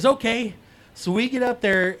 So he goes, okay. So we get up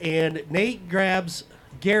there, and Nate grabs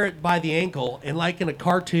Garrett by the ankle and, like in a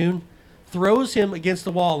cartoon, throws him against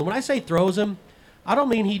the wall. And when I say throws him, I don't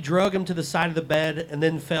mean he drug him to the side of the bed and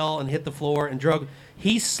then fell and hit the floor and drug.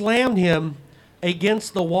 He slammed him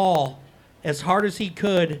against the wall as hard as he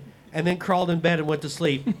could and then crawled in bed and went to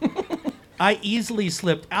sleep. I easily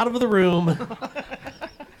slipped out of the room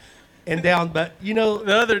and down. But you know,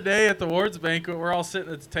 The other day at the awards banquet, we're all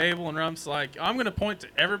sitting at the table, and Rump's like, I'm going to point to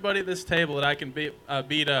everybody at this table that I can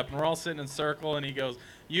beat up. And we're all sitting in a circle, and he goes,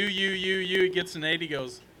 you. He gets an 8. He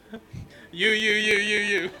goes,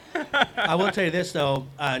 you. I will tell you this, though.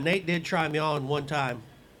 Nate did try me on one time.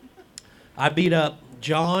 I beat up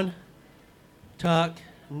John, Tuck,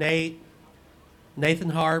 Nate, Nathan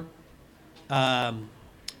Harp, James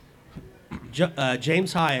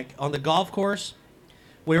Hayek on the golf course.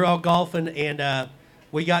 We were all golfing, and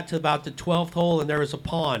we got to about the 12th hole, and there was a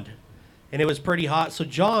pond, and it was pretty hot. So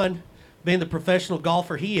John, being the professional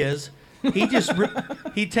golfer he is, he just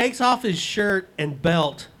he takes off his shirt and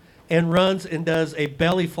belt and runs and does a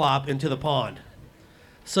belly flop into the pond.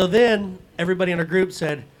 So then everybody in our group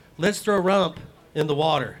said, let's throw Rump in the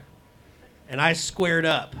water. And I squared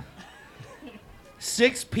up.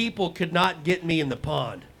 6 people could not get me in the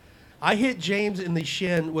pond. I hit James in the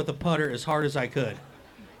shin with a putter as hard as I could.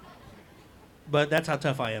 But that's how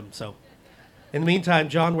tough I am. So, in the meantime,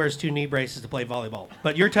 John wears 2 knee braces to play volleyball.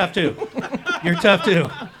 But you're tough too. You're tough too.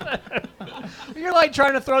 You're like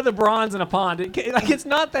trying to throw the bronze in a pond. It's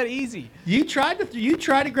not that easy. You tried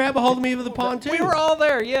to grab a hold of me with the pond too. We were all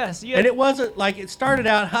there, yes. And it wasn't like it started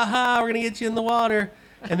out, we're gonna get you in the water,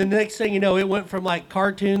 and the next thing you know, it went from like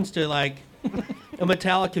cartoons to like a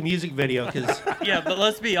Metallica music video. Cause Yeah, but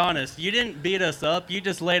let's be honest. You didn't beat us up. You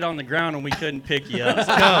just laid on the ground and we couldn't pick you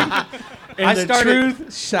up. And the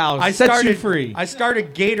truth shall set you free. I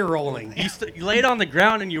started gator rolling. You laid on the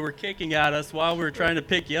ground and you were kicking at us while we were trying to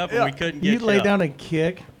pick you up and we couldn't get You you lay up. down and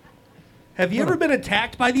kick. Have you ever been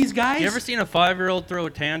attacked by these guys? You ever seen a 5-year-old throw a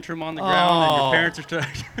tantrum on the ground and your parents are trying?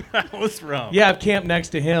 That was wrong. Yeah, I've camped next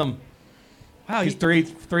to him. Wow, He's three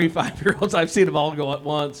 5-year-olds. I've seen them all go at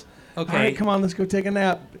once. Okay. All right, come on, let's go take a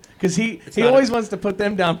nap. Because he not always wants to put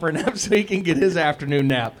them down for a nap so he can get his afternoon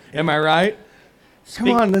nap. Am I right?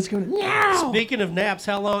 Come on, let's go. Meow. Speaking of naps,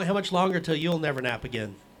 how much longer till you'll never nap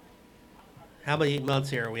again? How many months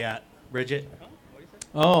here are we at, Bridget?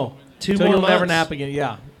 Oh, 2 so more you'll never months. nap again.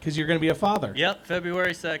 Yeah, because you're going to be a father. Yep,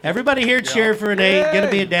 February 2nd. Everybody here cheer for Nate. Gonna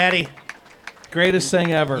be a daddy. Greatest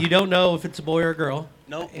thing ever. You don't know if it's a boy or a girl.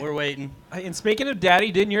 Nope, we're waiting. And speaking of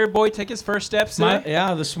daddy, didn't your boy take his first steps today?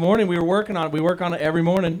 Yeah, this morning we were working on it. We work on it every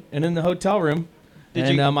morning and in the hotel room.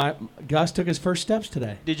 My Gus took his first steps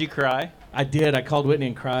today. Did you cry? I did. I called Whitney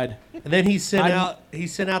and cried. And then he sent out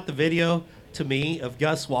the video to me of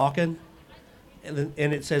Gus walking, and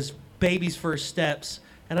it says baby's first steps.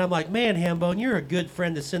 And I'm like, man, Hambone, you're a good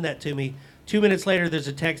friend to send that to me. 2 minutes later, there's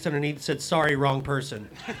a text underneath that said, sorry, wrong person.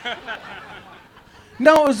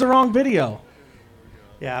 No, it was the wrong video.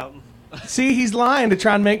 Yeah. See, he's lying to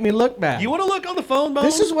try and make me look bad. You want to look on the phone, Bones?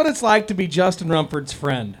 This is what it's like to be Justin Rumford's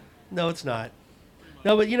friend. No, it's not.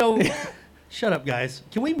 No, but shut up, guys.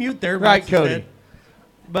 Can we mute their Right, mics Cody. instead?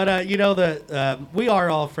 But we are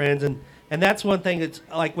all friends, and that's one thing that's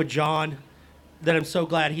like with John, that I'm so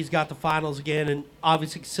glad he's got the finals again, and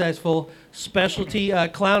obviously successful specialty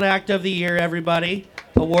clown act of the year. Everybody,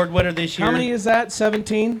 award winner this year. How many is that?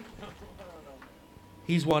 17?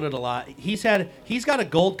 He's won it a lot. He's got a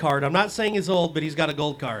gold card. I'm not saying he's old, but he's got a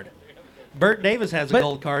gold card. Bert Davis has a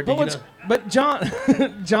gold card. But John,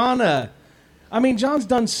 John's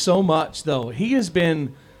done so much though. He has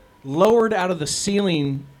been lowered out of the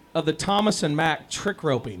ceiling of the Thomas and Mack trick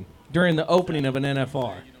roping during the opening of an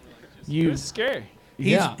NFR. It was scary.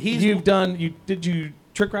 Did you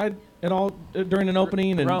trick ride at all during an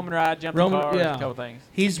opening? And Roman ride, jumping cars, a couple things.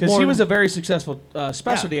 Because he was a very successful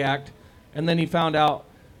specialty act, and then he found out,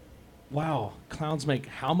 wow, clowns make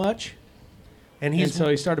how much? And so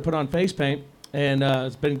he started to put on face paint, and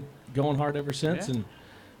it's been going hard ever since. Yeah.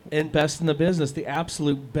 And best in the business, the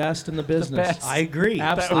absolute best in the business. best. I agree.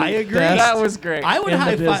 Absolute I agree. best. That was great. I would in the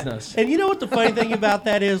high five. business. And you know what the funny thing about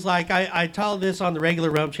that is? Like, I told this on the regular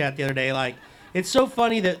Rump Chat the other day. Like, it's so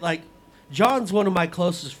funny that, like, John's one of my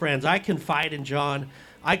closest friends. I confide in John.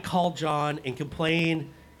 I call John and complain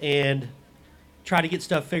and try to get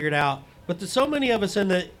stuff figured out. But there's so many of us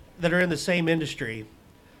that are in the same industry.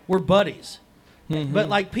 We're buddies. Mm-hmm. But,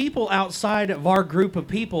 like, people outside of our group of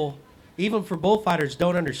people, even for bullfighters,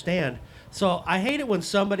 don't understand. So I hate it when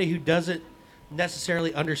somebody who doesn't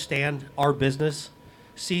necessarily understand our business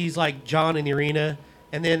sees, like, John in the arena,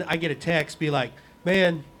 and then I get a text be like,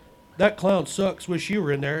 man, that clown sucks, wish you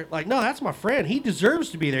were in there. Like, no, that's my friend. He deserves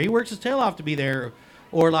to be there. He works his tail off to be there.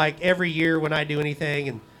 Or, like, every year when I do anything,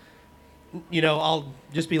 and, I'll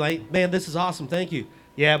just be like, man, this is awesome, thank you.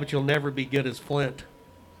 Yeah, but you'll never be good as Flint.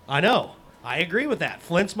 I know. I agree with that.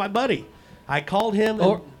 Flint's my buddy. I called him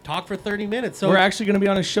and talked for 30 minutes. So we're actually going to be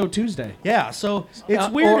on a show Tuesday. yeah, so it's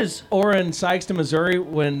weird Or in Sykeston, Missouri,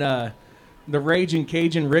 when the Raging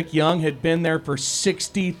Cajun Rick Young had been there for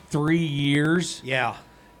 63 years. Yeah.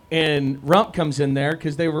 And Rump comes in there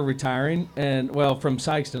because they were retiring, and well, from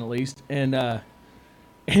Sykeston at least. And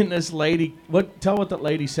this lady, tell what that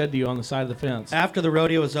lady said to you on the side of the fence. After the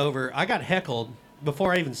rodeo was over, I got heckled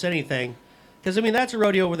before I even said anything. Because, I mean, that's a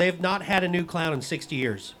rodeo where they've not had a new clown in 60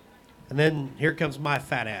 years. And then here comes my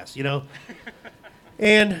fat ass, you know?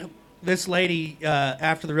 And this lady,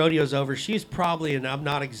 after the rodeo's over, she's probably, and I'm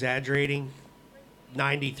not exaggerating,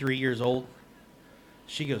 93 years old.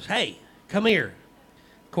 She goes, "Hey, come here."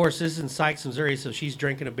 Of course, this is in Sykes, Missouri, so she's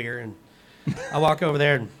drinking a beer. And I walk over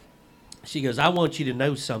there, and she goes, "I want you to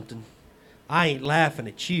know something. I ain't laughing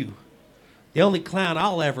at you. The only clown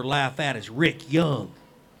I'll ever laugh at is Rick Young."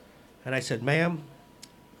 And I said, "Ma'am,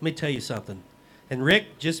 let me tell you something." And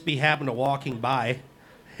Rick just be happened to walking by,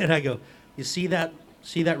 and I go, "You see that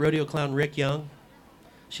rodeo clown Rick Young?"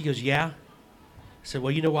 She goes, "Yeah." I said,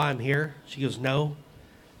 "Well, you know why I'm here?" She goes, "No."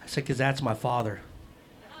 I said, "'Cause that's my father.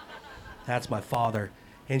 That's my father."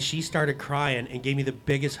 And she started crying and gave me the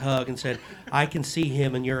biggest hug and said, "I can see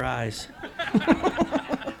him in your eyes."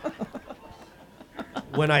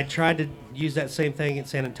 When I tried to use that same thing in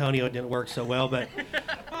San Antonio, it didn't work so well, but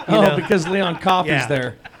you know. Because Leon Coffey's Yeah.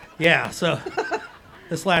 there. Yeah, so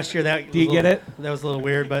this last year Do you get it? That was a little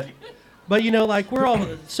weird, but you know, like we're all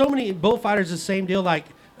so many bullfighters. The same deal. Like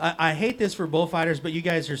I hate this for bullfighters, but you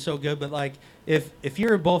guys are so good. But like if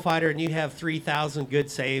you're a bullfighter and you have 3,000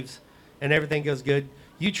 good saves and everything goes good,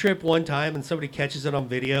 you trip one time and somebody catches it on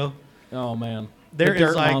video. Oh man, There the dirt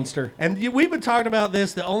is like, monster. and we've been talking about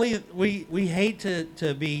this. The only we hate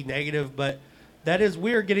to be negative, but that is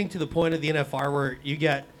we are getting to the point of the NFR where you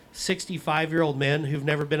get 65-year-old men who've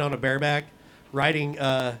never been on a bareback writing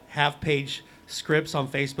half-page scripts on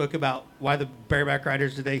Facebook about why the bareback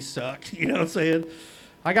riders today suck. You know what I'm saying?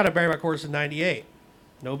 I got a bareback horse in '98.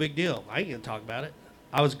 No big deal. I ain't gonna talk about it.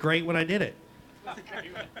 I was great when I did it. I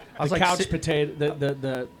was The like couch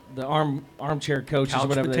potato, the armchair coaches, Couch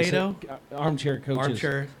whatever potato? they say. Armchair coaches.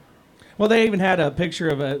 armchair. Well, they even had a picture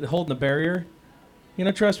of holding a barrier. You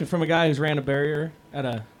know, trust me, from a guy who's ran a barrier at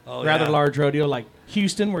a rather yeah. large rodeo like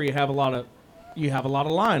Houston, where you have a lot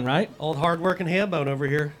of line, right? Old hard-working ham-bone over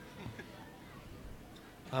here.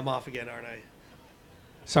 I'm off again, aren't I?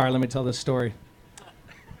 Sorry, let me tell this story.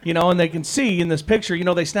 You know, and they can see in this picture. You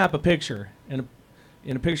know, they snap a picture, and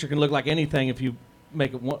a picture can look like anything if you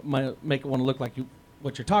make it want to look like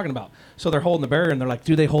what you're talking about. So they're holding the barrier, and they're like,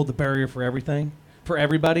 "Do they hold the barrier for everything, for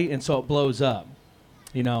everybody?" And so it blows up.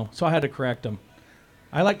 You know, so I had to correct them.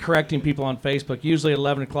 I like correcting people on Facebook, usually at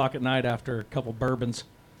 11 o'clock at night after a couple bourbons.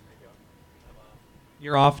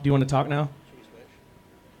 You're off. Do you want to talk now? Do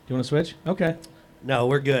you want to switch? Okay. No,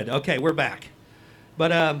 we're good. Okay, we're back.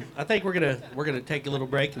 But I think we're gonna take a little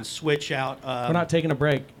break and switch out. We're not taking a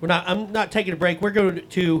break. I'm not taking a break. We're going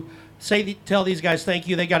to tell these guys thank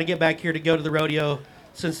you. They got to get back here to go to the rodeo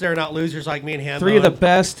since they're not losers like me and him. Three of the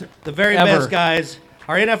best, the very ever. best guys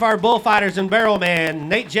are NFR bullfighters and Barrelman,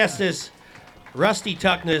 Nate Justice, Rusty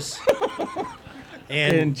Tuckness,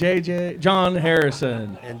 And JJ John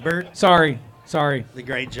Harrison. and Bert, Sorry. the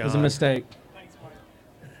great It John. was a mistake.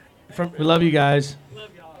 From, We love you guys.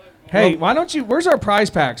 Hey, why don't you? Where's our prize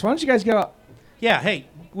packs? Why don't you guys go out? yeah, hey,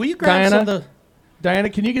 will you grab some of the... Diana,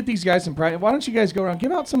 can you get these guys some prize? Why don't you guys go around,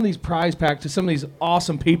 give out some of these prize packs to some of these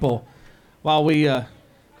awesome people while we.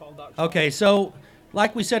 Okay, so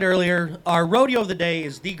like we said earlier, our rodeo of the day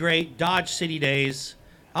is the great Dodge City Days.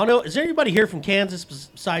 I don't know, is there anybody here from Kansas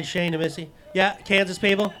besides Shane and Missy? Yeah, Kansas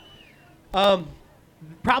people?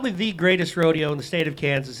 Probably the greatest rodeo in the state of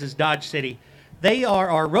Kansas is Dodge City. They are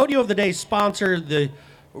our rodeo of the day sponsor, the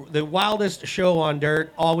wildest show on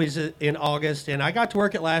dirt, always in August. And I got to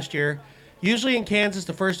work it last year. Usually in Kansas,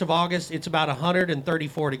 the 1st of August, it's about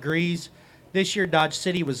 134 degrees. This year, Dodge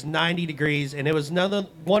City was 90 degrees, and it was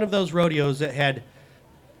one of those rodeos that had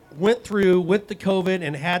went through with the COVID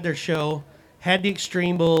and had their show, had the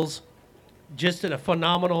Extreme Bulls, just a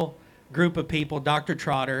phenomenal group of people, Dr.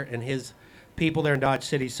 Trotter and his people there in Dodge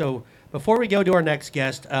City. So before we go to our next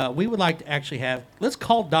guest, we would like to actually let's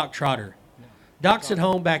call Doc Trotter. Doc's at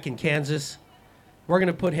home back in Kansas. We're going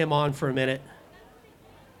to put him on for a minute.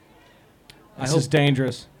 This is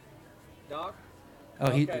dangerous. Doc? Oh,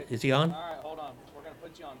 is he on? All right, hold on. We're going to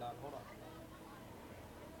put you on, Doc. Hold on.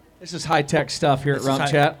 This is high tech stuff here This at is Rump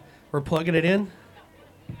high- Chat. We're plugging it in.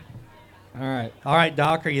 All right. All right,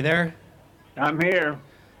 Doc, are you there? I'm here.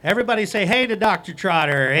 Everybody say hey to Dr.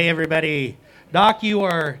 Trotter. Hey, everybody. Doc, you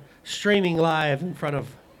are streaming live in front of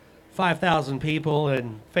 5,000 people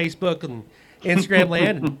and Facebook and Instagram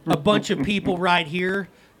land and a bunch of people right here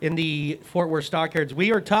in the Fort Worth Stockyards.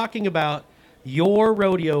 We are talking about your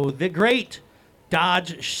rodeo, the great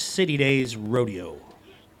Dodge City Days Rodeo.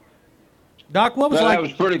 Doc, what was Well, like? that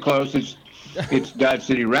was pretty close. It's Dodge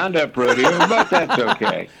City Roundup Rodeo, but that's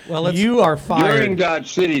okay. Well, let's, You are fired. During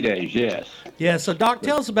Dodge City Days, yes. yeah. So, Doc,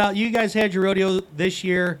 tell us about you guys had your rodeo this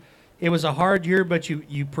year. It was a hard year, but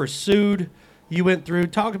you pursued, you went through.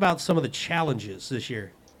 Talk about some of the challenges this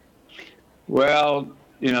year. Well,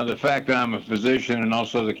 the fact that I'm a physician and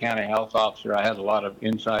also the county health officer, I had a lot of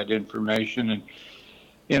inside information. And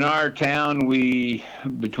in our town,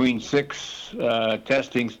 between 6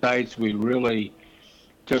 testing sites, we really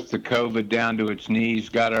took the COVID down to its knees,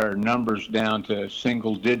 got our numbers down to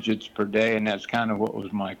single digits per day, and that's kind of what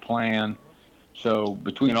was my plan. So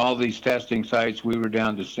between all these testing sites, we were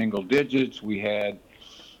down to single digits. We had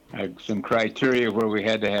some criteria where we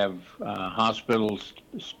had to have hospital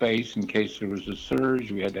space in case there was a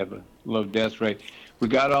surge. We had to have a low death rate. We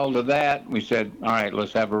got all of that. We said, all right,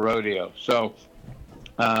 let's have a rodeo. So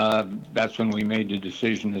that's when we made the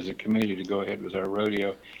decision as a committee to go ahead with our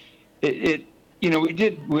rodeo. We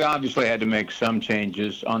obviously had to make some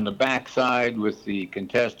changes. On the backside with the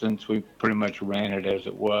contestants, we pretty much ran it as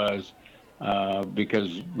it was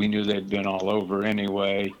because we knew they'd been all over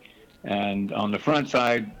anyway. And on the front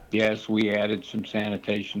side, yes, we added some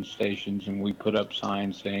sanitation stations and we put up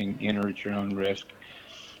signs saying enter at your own risk.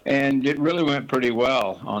 And it really went pretty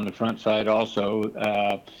well on the front side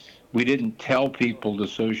also. We didn't tell people to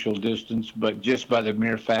social distance, but just by the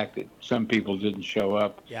mere fact that some people didn't show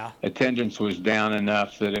up, attendance was down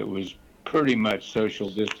enough that it was pretty much social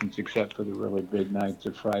distance except for the really big nights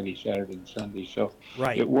of Friday, Saturday, and Sunday. So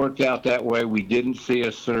it worked out that way. We didn't see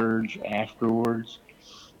a surge afterwards.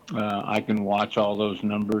 I can watch all those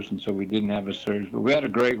numbers, and so we didn't have a surge. But we had a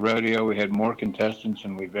great rodeo. We had more contestants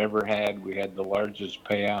than we've ever had. We had the largest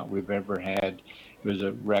payout we've ever had. It was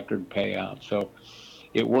a record payout. So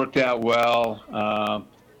it worked out well.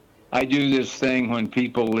 I do this thing when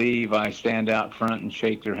people leave, I stand out front and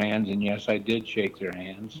shake their hands, and yes, I did shake their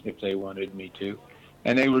hands if they wanted me to.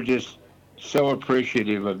 And they were just so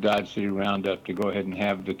appreciative of Dodge City Roundup to go ahead and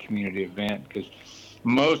have the community event, because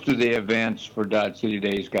most of the events for Dodge City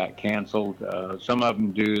Days got canceled. Some of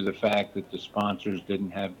them due to the fact that the sponsors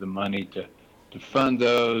didn't have the money to fund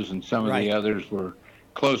those, and some of the others were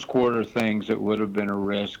close quarter things that would have been a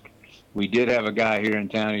risk. We did have a guy here in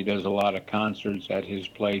town, he does a lot of concerts at his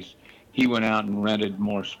place. He went out and rented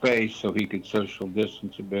more space so he could social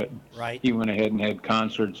distance a bit. He went ahead and had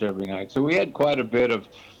concerts every night. So we had quite a bit of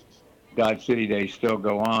Dodge City Days still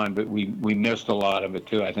go on, but we missed a lot of it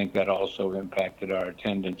too. I think that also impacted our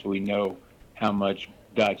attendance. We know how much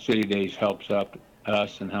Dodge City Days helps up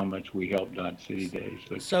us and how much we help Dodge City Days.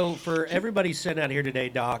 So for everybody sitting out here today,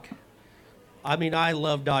 Doc, I mean, I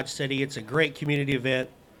love Dodge City. It's a great community event.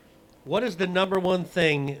 What is the number one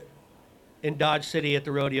thing in Dodge City at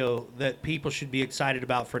the rodeo that people should be excited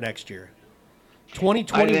about for next year?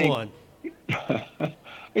 2021.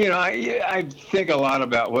 I think a lot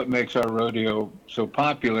about what makes our rodeo so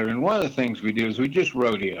popular, and one of the things we do is we just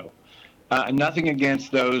rodeo. Nothing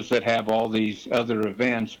against those that have all these other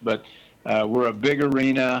events, but we're a big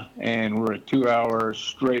arena and we're a 2-hour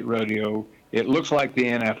straight rodeo. It looks like the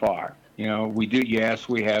NFR.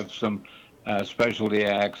 We have some specialty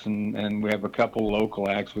acts and we have a couple local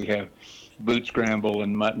acts. We have boot scramble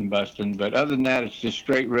and mutton busting, but other than that, it's just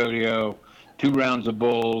straight rodeo. 2 rounds of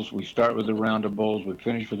bulls. We start with a round of bulls. We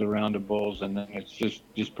finish with a round of bulls, and then it's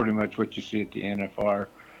just pretty much what you see at the NFR.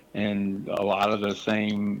 And a lot of the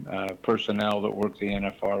same personnel that work the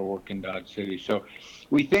NFR work in Dodge City. So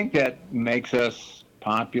we think that makes us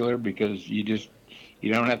popular because you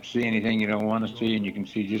don't have to see anything you don't want to see, and you can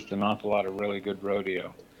see just an awful lot of really good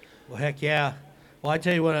rodeo. Well, heck yeah. Well, I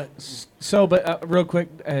tell you what. Real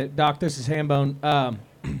quick, Doc, this is Hambone.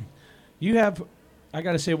 You have, I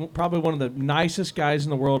got to say, probably one of the nicest guys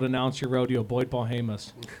in the world announce your rodeo, Boyd Paul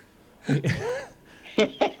Hamus. See,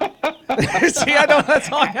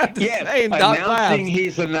 that's all I have to say. And Doc announcing laughs.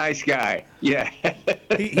 He's a nice guy. Yeah.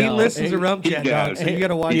 He listens to Rum Chat, Doc, so you got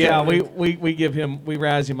to watch Yeah, it. we give him, we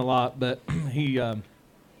razz him a lot, but he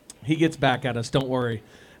gets back at us. Don't worry.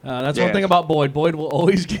 That's one thing about Boyd. Boyd will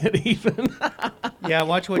always get even. Yeah,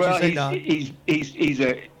 watch what you say, Doc.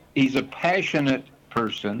 He's a passionate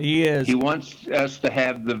person. He is. He wants us to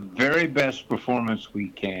have the very best performance we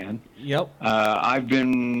can. Yep. I've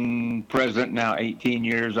been president now 18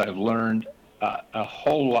 years. I've learned a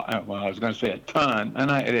whole lot. Well, I was going to say a ton, and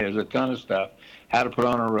it is a ton of stuff. How to put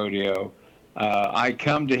on a rodeo. I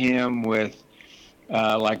come to him with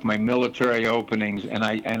like my military openings, and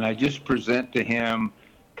I just present to him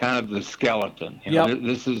kind of the skeleton.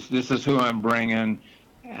 This is who I'm bringing.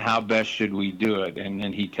 how best should we do it, and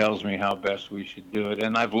then he tells me how best we should do it.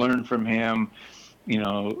 And I've learned from him,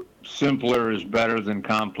 simpler is better than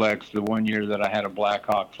complex. The one year that I had a Black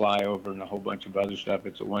Hawk flyover and a whole bunch of other stuff,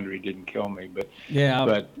 it's a wonder he didn't kill me. But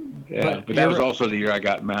that was also the year I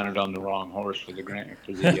got mounted on the wrong horse for the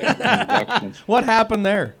introduction. What happened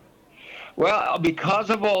there? Well, because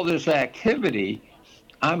of all this activity,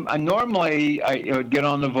 I normally would get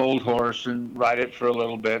on the Volt horse and ride it for a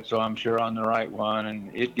little bit, so I'm sure on the right one,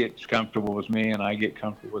 and it gets comfortable with me, and I get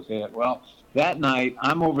comfortable with it. Well, that night,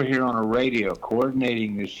 I'm over here on a radio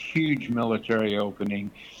coordinating this huge military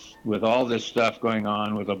opening with all this stuff going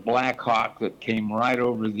on, with a Black Hawk that came right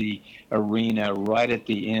over the arena right at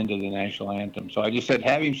the end of the national anthem. So I just said,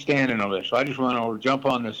 have him standing over there. So I just went over, jump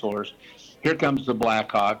on this horse. Here comes the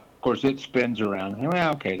Black Hawk. Of course, it spins around.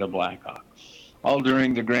 Well, okay, the Black Hawk. All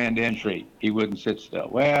during the grand entry, he wouldn't sit still.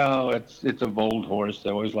 Well, it's a Volt horse. They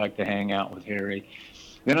always like to hang out with Harry.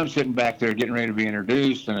 Then I'm sitting back there getting ready to be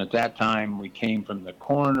introduced, and at that time we came from the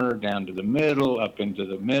corner down to the middle, up into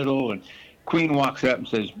the middle, and Queen walks up and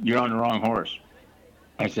says, "You're on the wrong horse."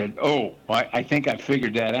 I said, "Oh, well, I think I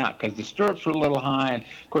figured that out," because the stirrups were a little high, and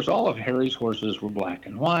of course all of Harry's horses were black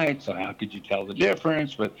and white, so how could you tell the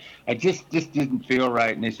difference? But I just didn't feel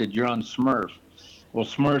right, and they said, "You're on Smurf." Well,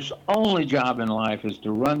 Smurf's only job in life is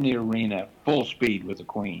to run the arena full speed with the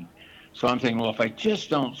Queen. So I'm thinking, well, if I just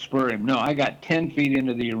don't spur him. No, I got 10 feet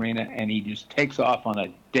into the arena, and he just takes off on a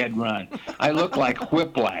dead run. I look like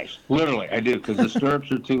Whiplash. Literally, I do, because the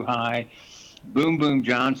stirrups are too high. Boom Boom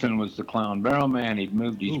Johnson was the clown barrel man. He'd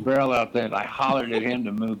moved his barrel out there. I hollered at him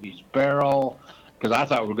to move his barrel because I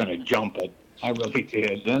thought we were going to jump it. I really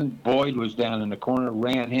did. Then Boyd was down in the corner,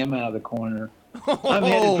 ran him out of the corner. I'm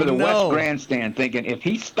headed for the West Grandstand thinking, if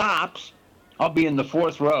he stops, I'll be in the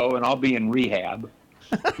 4th row and I'll be in rehab.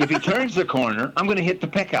 If he turns the corner, I'm going to hit the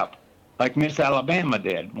pickup like Miss Alabama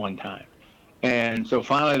did one time. And so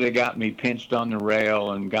finally they got me pinched on the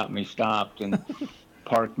rail and got me stopped and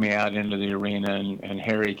parked me out into the arena, and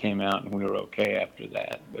Harry came out, and we were okay after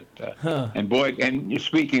that. But and Boyd, and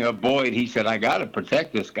speaking of Boyd, he said, "I got to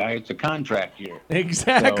protect this guy. It's a contract year."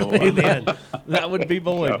 Exactly. So, that would be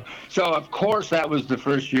Boyd. So of course that was the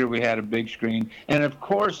first year we had a big screen, and of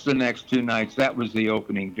course the next 2 nights that was the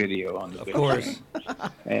opening video on the big screen.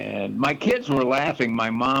 And my kids were laughing. My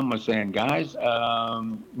mom was saying, "Guys,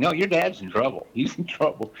 no, your dad's in trouble. He's in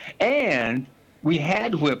trouble." And we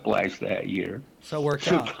had Whiplash that year. So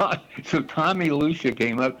worked out. So Tommy Lucia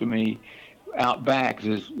came up to me out back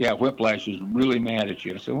and says, "Yeah, Whiplash is really mad at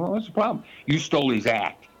you." I said, "Well, what's the problem?" "You stole his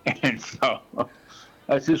act." And so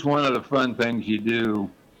that's just one of the fun things you do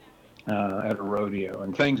at a rodeo,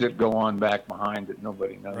 and things that go on back behind that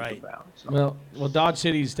nobody knows about. So. Well, Dodge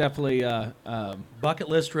City's definitely bucket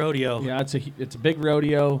list rodeo. Yeah, it's a big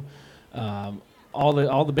rodeo. All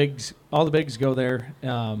the bigs go there.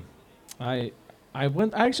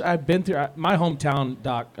 I've been through my hometown,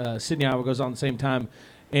 Doc. Sydney, Iowa goes on the same time,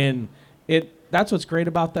 and that's what's great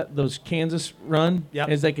about those Kansas run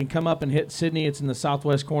is they can come up and hit Sydney. It's in the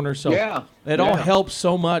southwest corner, so it all helps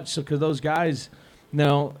so much. Because those guys,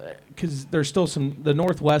 because there's still the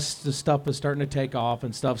northwest stuff is starting to take off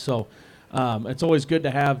and stuff. So it's always good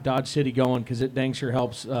to have Dodge City going because it dang sure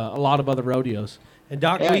helps a lot of other rodeos. And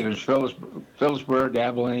Doc, there's Phillipsburg,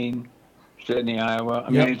 Abilene, Sydney, Iowa. I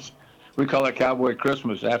mean, we call it Cowboy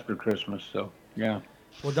Christmas after Christmas, so, yeah.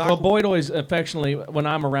 Well, Boyd always affectionately, when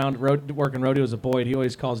I'm around working rodeos with Boyd, he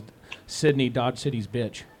always calls Sydney Dodge City's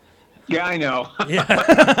bitch. Yeah, I know. Yeah.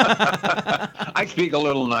 I speak a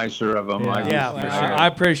little nicer of them. Yeah, for sure. I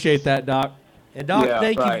appreciate that, Doc. And, Doc,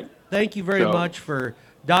 thank you very much for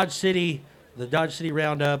Dodge City, the Dodge City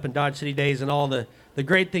Roundup and Dodge City Days and all the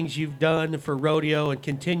great things you've done for rodeo and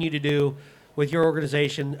continue to do with your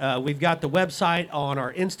organization. We've got the website on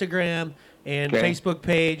our Instagram and Facebook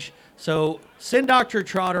page. So send Dr.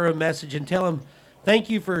 Trotter a message and tell him thank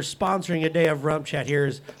you for sponsoring a day of Rump Chat.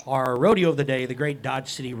 Here's our rodeo of the day, the Great Dodge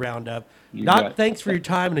City Roundup. Doc, thanks for your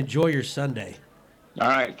time and enjoy your Sunday. All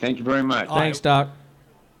right. Thank you very much. Thanks, Doc.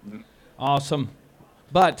 Awesome.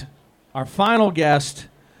 But our final guest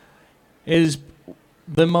is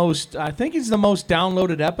I think he's the most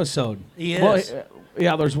downloaded episode. He is.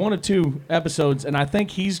 Yeah, there's 1 or 2 episodes, and I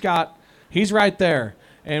think he's right there.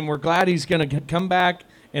 And we're glad he's going to come back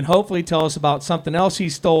and hopefully tell us about something else he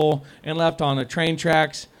stole and left on the train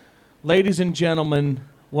tracks. Ladies and gentlemen,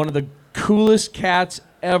 one of the coolest cats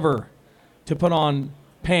ever to put on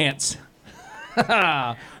pants.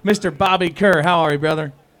 Mr. Bobby Kerr. How are you,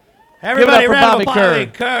 brother? Everybody around Bobby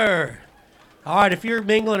Kerr. All right, if you're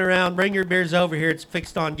mingling around, bring your beers over here. It's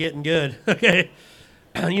fixed on getting good. Okay.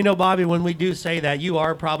 you know, Bobby, when we do say that, you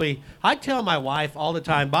are probably, I tell my wife all the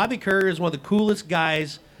time, Bobby Kerr is one of the coolest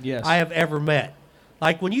guys Yes. I have ever met.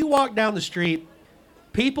 Like, when you walk down the street,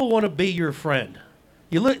 people want to be your friend.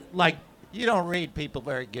 You look like... You don't read people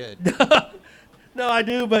very good. No, I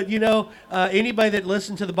do, but, you know, anybody that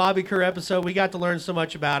listened to the Bobby Kerr episode, we got to learn so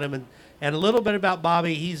much about him. And a little bit about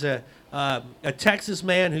Bobby, he's a Texas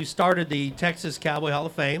man who started the Texas Cowboy Hall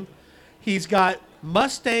of Fame. He's got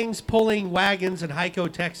Mustangs pulling wagons in Hico,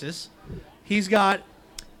 Texas. He's got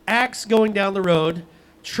acts going down the road,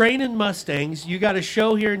 training Mustangs. You got a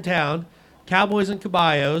show here in town, Cowboys and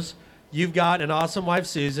Caballos. You've got an awesome wife,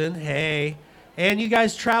 Susan. Hey. And you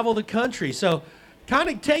guys travel the country. So kind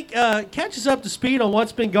of catch us up to speed on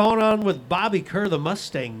what's been going on with Bobby Kerr, the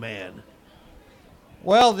Mustang man.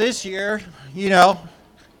 Well, this year, you know,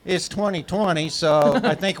 it's 2020, so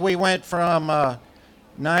I think we went from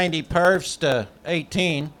 90 perfs to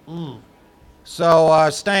 18. So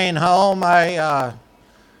staying home, I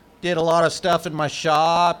did a lot of stuff in my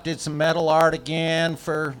shop, did some metal art again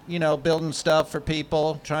for, you know, building stuff for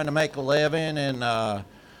people, trying to make a living. And,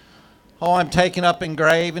 I'm taking up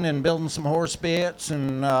engraving and building some horse bits.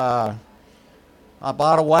 And I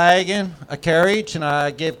bought a wagon, a carriage, and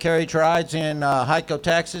I give carriage rides in Hico,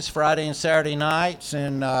 Texas, Friday and Saturday nights.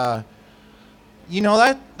 And, you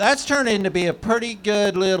know, that's turned into be a pretty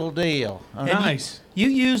good little deal. Nice. You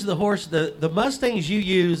use the horse, the Mustangs you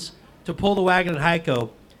use to pull the wagon at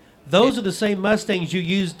Hico. Those are the same Mustangs you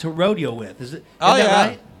use to rodeo with. Is that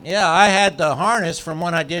right? Yeah, I had the harness from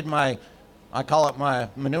when I did I call it my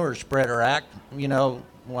manure spreader act, you know,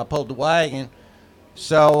 when I pulled the wagon.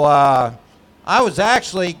 So I was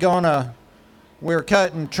actually we were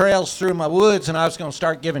cutting trails through my woods, and I was going to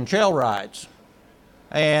start giving trail rides.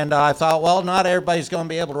 And I thought, well, not everybody's going to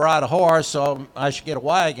be able to ride a horse, so I should get a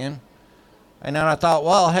wagon. And then I thought,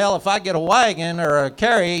 well, hell, if I get a wagon or a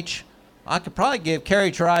carriage, I could probably give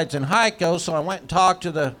carriage rides in Hico. So I went and talked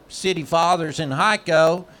to the city fathers in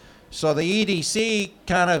Hico. So the EDC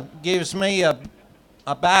kind of gives me a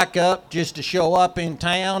backup just to show up in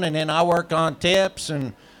town, and then I work on tips.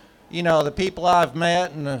 And, you know, the people I've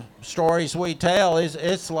met and the stories we tell,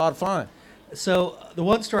 it's a lot of fun. So the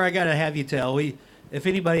one story I got to have you tell, if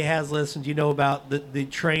anybody has listened, you know about the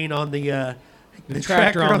train on the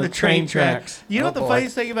tractor on the train track. tracks. You know what the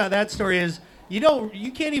funniest thing about that story is?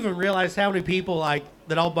 You can't even realize how many people like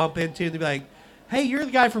that I'll bump into. They'll be like, "Hey, you're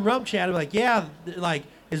the guy from Rump Chat." I'm like, "Yeah." Like,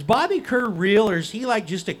 is Bobby Kerr real, or is he like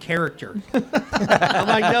just a character? I'm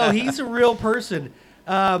like, no, he's a real person.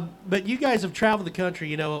 But you guys have traveled the country.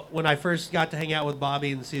 You know, when I first got to hang out with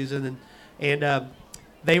Bobby and Susan, and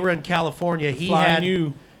they were in California. He had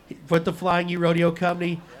with the Flying U Rodeo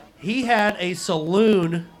Company. He had a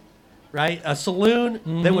saloon, right? A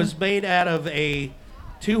saloon that was made out of a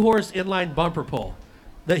 2-horse inline bumper pull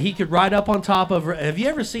that he could ride up on top of. Have you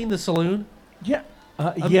ever seen the saloon? Yeah.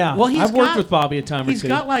 Yeah. Well, I've worked with Bobby a time or two. He's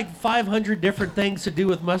got like 500 different things to do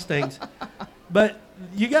with Mustangs. But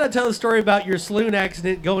you got to tell the story about your saloon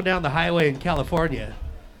accident going down the highway in California.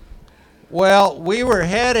 Well, we were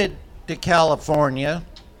headed to California,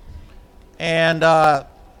 and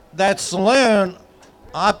that saloon,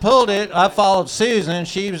 I pulled it. I followed Susan.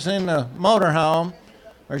 She was in the motorhome,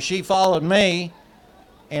 or she followed me,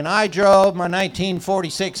 and I drove my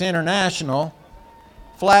 1946 International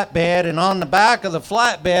flatbed, and on the back of the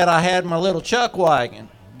flatbed I had my little chuck wagon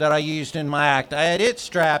that I used in my act. I had it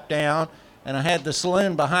strapped down, and I had the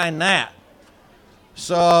saloon behind that.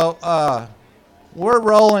 So we're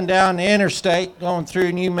rolling down the interstate going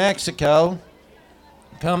through New Mexico,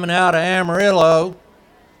 coming out of Amarillo,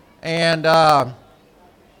 and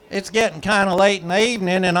it's getting kind of late in the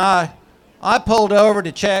evening, and I pulled over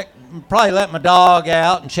to check, probably let my dog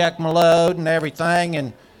out and check my load and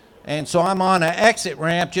everything, and so I'm on an exit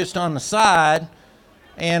ramp just on the side,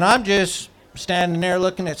 and I'm just standing there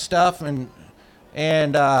looking at stuff, and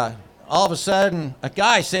all of a sudden a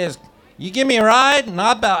guy says, "You give me a ride?" And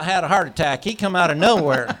I about had a heart attack. He come out of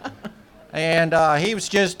nowhere. And he was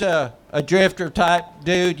just a drifter type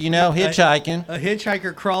dude, you know, hitchhiking. A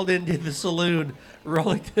hitchhiker crawled into the saloon,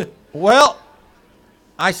 rolling to... Well,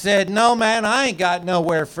 I said, "No, man, I ain't got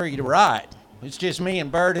nowhere for you to ride. It's just me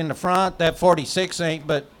and Bert in the front. That 46 ain't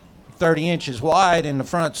but 30 inches wide in the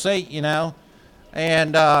front seat, you know."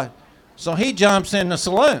 And so he jumps in the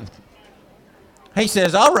saloon. He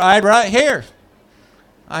says, "I'll ride right here."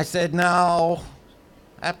 I said, "No,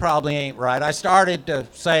 that probably ain't right." I started to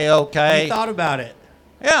say, okay. You thought about it.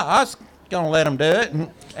 Yeah, I was going to let him do it.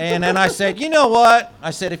 And then I said, "You know what?"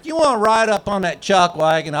 I said, "If you want to ride up on that chuck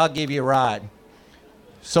wagon, I'll give you a ride."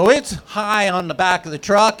 So it's high on the back of the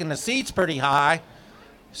truck, and the seat's pretty high.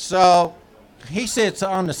 So he sits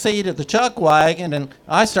on the seat of the chuck wagon, and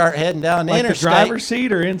I start heading down the Like the interstate. driver's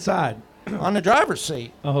seat or inside? On the driver's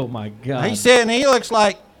seat. Oh my God! He's sitting. He looks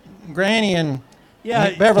like Granny and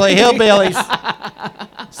Yeah. Beverly Hillbillies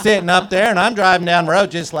sitting up there, and I'm driving down the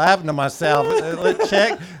road just laughing to myself. Let's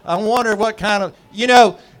check. I wonder what kind of,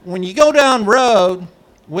 when you go down the road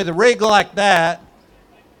with a rig like that,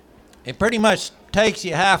 it pretty much takes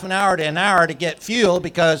you half an hour to an hour to get fuel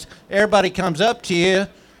because everybody comes up to you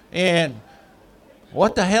and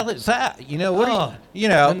what the hell is that? What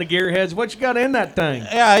And the gearheads, what you got in that thing?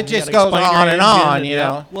 Yeah, it You just gotta goes explain on your and engine on, you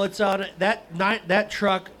know. Well, it's on that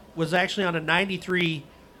truck was actually on a 93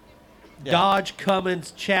 Yeah. Dodge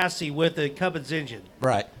Cummins chassis with a Cummins engine,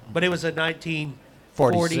 Right. but it was a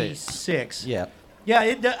 1946. Yeah.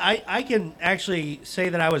 Yeah, I can actually say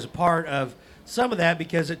that I was a part of some of that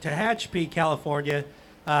because at Tehachapi, California,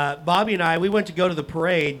 Bobby and we went to go to the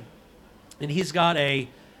parade, and he's got a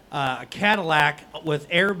Cadillac with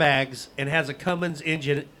airbags and has a Cummins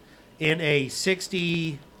engine in a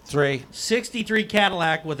 63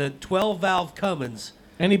 Cadillac with a 12-valve Cummins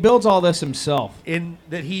And he builds all this himself.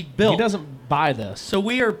 that he built. He doesn't buy this. So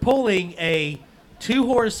we are pulling a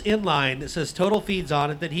 2-horse inline that says Total Feeds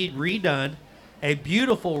on it that he'd redone, a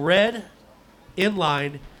beautiful red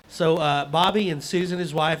inline. So Bobby and Susan,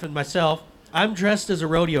 his wife, and myself, I'm dressed as a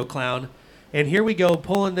rodeo clown, and here we go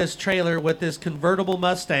pulling this trailer with this convertible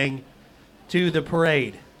Mustang to the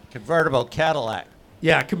parade. Convertible Cadillac.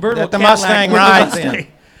 Yeah, convertible That the Cadillac Mustang with the rides in. Mustang.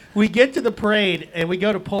 We get to the parade, and we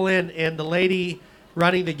go to pull in, and the lady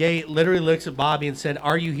running the gate literally looks at Bobby and said,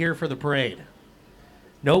 "Are you here for the parade?"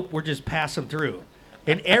 Nope, we're just passing through.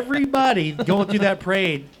 And everybody going through that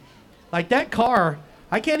parade, like that car,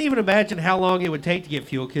 I can't even imagine how long it would take to get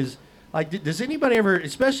fuel. Because, like, does anybody ever,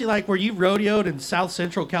 especially like where you've rodeoed in South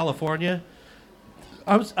Central California,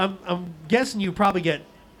 I'm guessing you probably get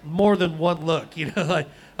more than one look. Like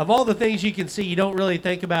of all the things you can see, you don't really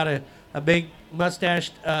think about a big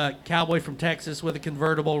mustached cowboy from Texas with a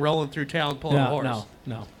convertible rolling through town pulling a horse.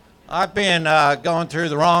 No. I've been going through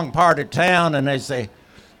the wrong part of town, and they say,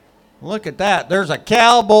 "Look at that! There's a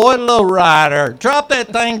cowboy lowrider. Drop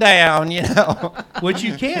that thing down," Which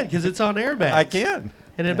you can because it's on airbags. I can.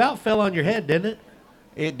 And it about fell on your head, didn't it?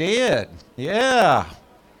 It did. Yeah.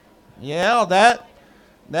 Yeah.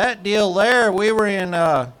 That deal there. We were in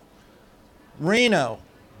Reno,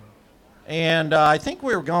 and I think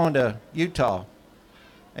we were going to Utah,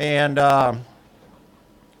 and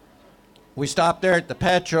we stopped there at the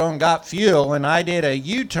Petro and got fuel, and I did a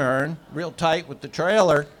U-turn real tight with the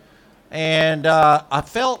trailer, and I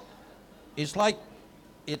felt it's like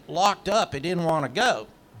it locked up. It didn't want to go,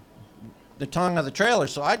 the tongue of the trailer,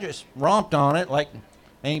 so I just romped on it like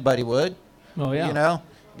anybody would. Oh, yeah.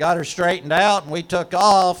 Got her straightened out, and we took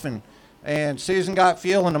off, and Susan got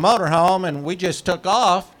fuel in the motorhome, and we just took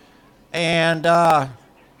off, and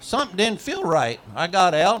something didn't feel right. I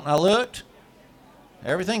got out, and I looked.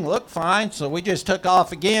 Everything looked fine, so we just took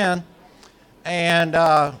off again, and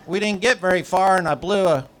we didn't get very far, and I blew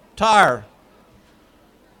a tire.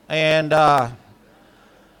 And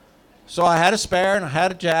so I had a spare, and I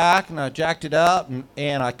had a jack, and I jacked it up,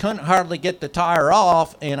 and I couldn't hardly get the tire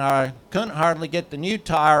off, and I couldn't hardly get the new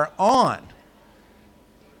tire on.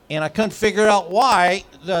 And I couldn't figure out why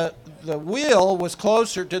the wheel was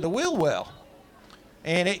closer to the wheel well.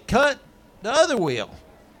 And it cut the other wheel.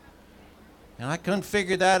 And I couldn't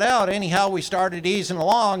figure that out. Anyhow, we started easing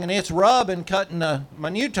along, and it's rubbing, cutting my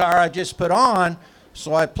new tire I just put on.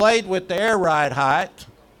 So I played with the air ride height,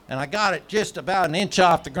 and I got it just about an inch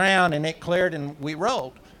off the ground, and it cleared, and we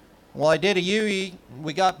rolled. Well, I did a UE.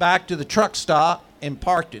 We got back to the truck stop and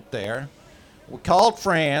parked it there. We called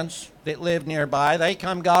friends that lived nearby. They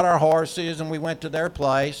come got our horses, and we went to their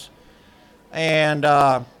place. And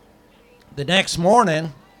the next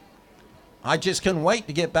morning, I just couldn't wait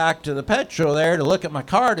to get back to the Petro there to look at my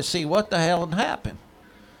car to see what the hell had happened.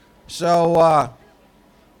 So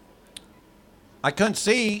I couldn't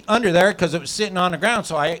see under there because it was sitting on the ground.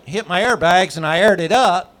 So I hit my airbags and I aired it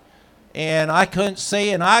up, and I couldn't see,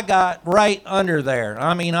 and I got right under there.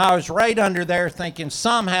 I mean, I was right under there thinking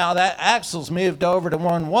somehow that axle's moved over to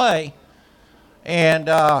one way. And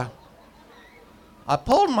I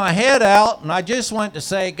pulled my head out, and I just went to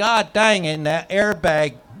say, God dang it, and that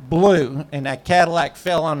airbag blew, and that Cadillac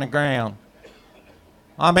fell on the ground.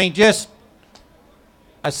 I mean, just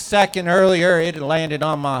a second earlier, it had landed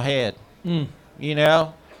on my head.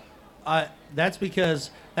 That's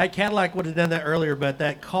because that Cadillac would have done that earlier, but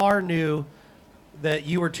that car knew that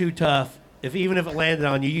you were too tough. Even if it landed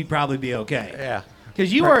on you, you'd probably be okay. Yeah.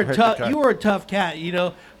 Because you were a tough cat.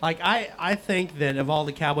 Like I think that of all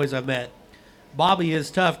the cowboys I've met, Bobby is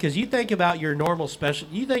tough because you think about your normal special.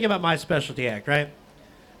 You think about my specialty act, right?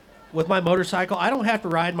 With my motorcycle, I don't have to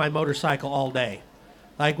ride my motorcycle all day.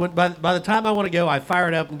 Like by the time I want to go, I fire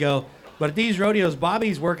it up and go. But at these rodeos,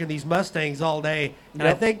 Bobby's working these Mustangs all day, and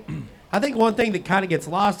I think one thing that kind of gets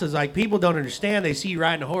lost is like people don't understand. They see you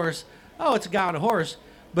riding a horse. Oh, it's a guy on a horse.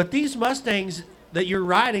 But these Mustangs that you're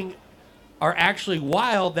riding are actually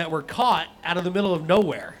wild that were caught out of the middle of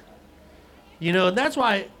nowhere. You know, and that's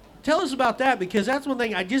why. Tell us about that, because that's one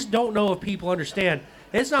thing I just don't know if people understand.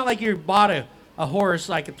 It's not like you bought a horse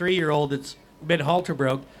like a 3-year-old that's been halter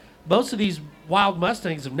broke. Most of these wild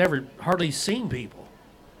Mustangs have never hardly seen people.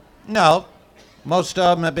 No, most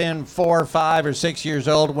of them have been 4 or 5 or 6 years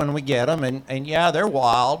old when we get them, and yeah, they're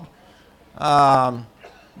wild.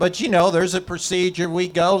 But you know, there's a procedure we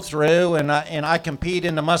go through, and I compete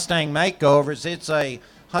in the Mustang Makeovers. It's a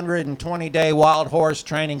 120-day wild horse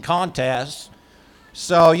training contest.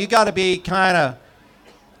 So you got to be kind of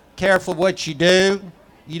careful what you do.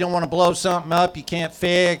 You don't want to blow something up you can't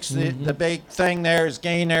fix. The big thing there is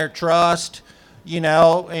gain their trust, you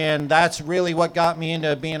know, and that's really what got me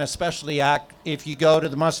into being a specialty act. If you go to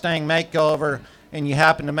the Mustang Makeover and you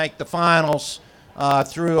happen to make the finals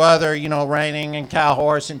through other, you know, reining and cow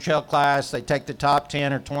horse and trail class, they take the top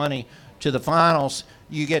 10 or 20 to the finals,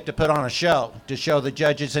 you get to put on a show to show the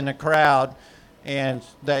judges in the crowd. And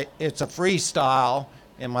it's a freestyle,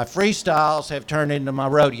 and my freestyles have turned into my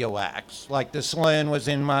rodeo acts. Like the saloon was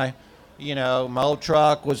in my, you know, my old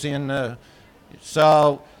truck was in the,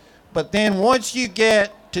 so, but then once you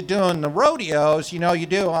get to doing the rodeos, you know, you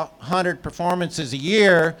do 100 performances a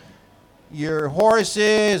year, your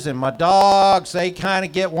horses and my dogs, they kind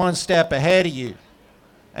of get one step ahead of you.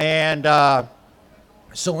 And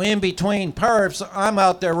so in between perfs, I'm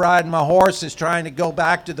out there riding my horses, trying to go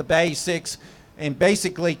back to the basics and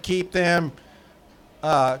basically keep them,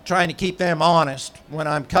 trying to keep them honest when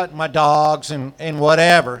I'm cutting my dogs and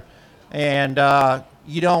whatever. And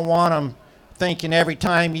you don't want them thinking every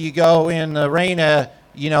time you go in the arena,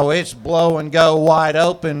 you know, it's blow and go wide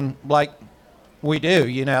open like we do,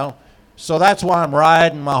 you know. So that's why I'm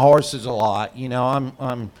riding my horses a lot. You know,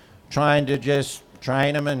 I'm trying to just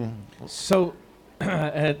train them. And so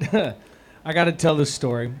I got to tell this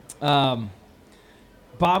story.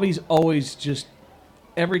 Bobby's always just,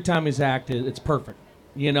 every time he's acted, it's perfect.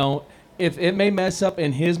 You know, if it may mess up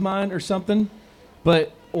in his mind or something,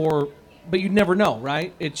 but you never know,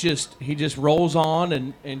 right? It's just, he just rolls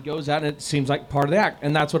on and goes out, and it seems like part of the act.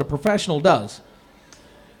 And that's what a professional does.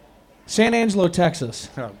 San Angelo, Texas.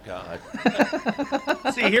 oh, God.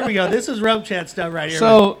 See, here we go. This is Rump Chat stuff right here.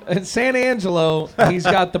 So in San Angelo, he's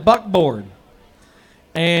got the buckboard.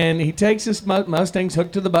 And he takes his Mustang's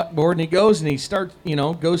hooked to the buckboard, and he goes and he starts, you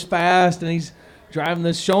know, goes fast, and he's driving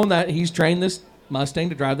this, showing that he's trained this Mustang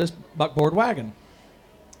to drive this buckboard wagon.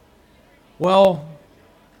 Well,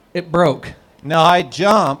 it broke. No, I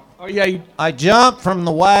jumped. Oh, yeah. I jumped from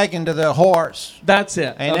the wagon to the horse. That's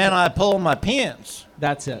it. And then I pulled my pins.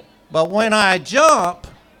 That's it. But when I jump,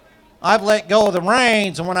 I've let go of the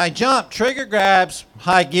reins, and when I jump, Trigger grabs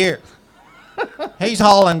high gear. He's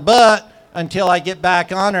hauling butt until I get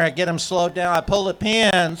back on her. I get him slowed down. I pull the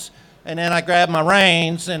pins, and then I grab my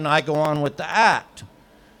reins, and I go on with the act.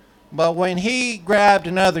 But when he grabbed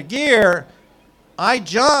another gear, I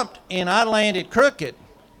jumped, and I landed crooked.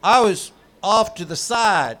 I was off to the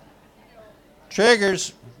side.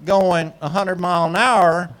 Trigger's going 100 mile an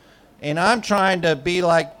hour, and I'm trying to be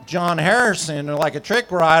like John Harrison or like a trick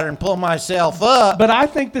rider and pull myself up. But I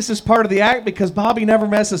think this is part of the act because Bobby never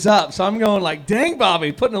messes up. So I'm going like, dang,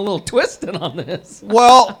 Bobby, putting a little twist in on this.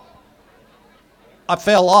 Well, I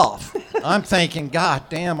fell off. I'm thinking, God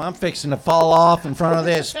damn, I'm fixing to fall off in front of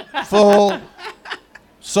this full,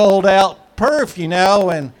 sold-out perf, you know.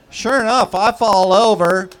 And sure enough, I fall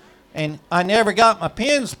over, and I never got my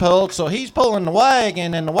pins pulled, so he's pulling the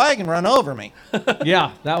wagon, and the wagon run over me.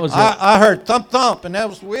 Yeah, that was it. I heard thump, thump, and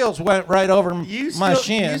those wheels went right over my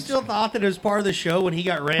shins. You still thought that it was part of the show when he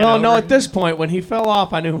got ran Well, over? no, at this point, when he fell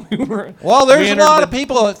off, I knew we were... Well, there's a entered lot the- of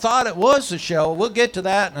people that thought it was the show. We'll get to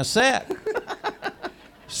that in a sec.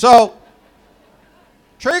 So,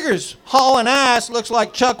 Trigger's hauling ass, looks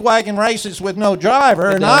like Chuck Wagon races with no driver,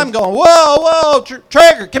 and does. I'm going, whoa,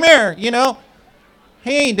 Trigger, come here, you know.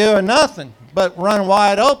 He ain't doing nothing but run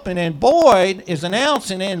wide open, and Boyd is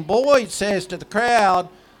announcing, and Boyd says to the crowd,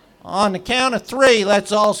 on the count of 3,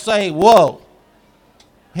 let's all say, whoa.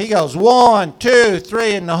 He goes, 1, 2,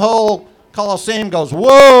 3, and the whole Coliseum goes,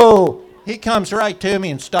 whoa. He comes right to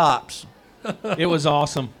me and stops. It was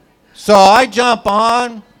awesome. So I jump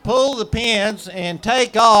on, pull the pins, and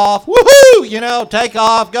take off. Woohoo! You know, take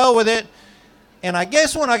off, go with it. And I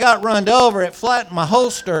guess when I got runned over, it flattened my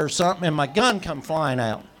holster or something, and my gun come flying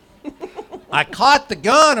out. I caught the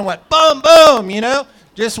gun and went boom, boom,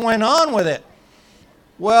 just went on with it.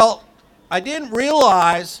 Well, I didn't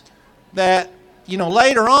realize that,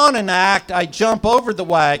 later on in the act, I jump over the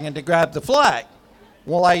wagon to grab the flag.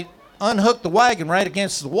 Well, I unhooked the wagon right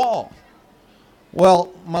against the wall.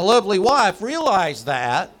 Well, my lovely wife realized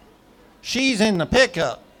that. She's in the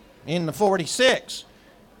pickup in the 46.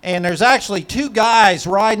 And there's actually 2 guys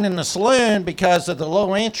riding in the saloon because of the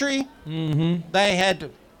low entry. Mm-hmm. They had to,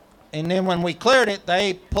 and then when we cleared it,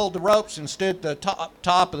 they pulled the ropes and stood the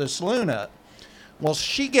top of the saloon up. Well,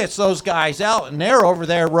 she gets those guys out, and they're over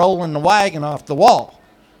there rolling the wagon off the wall.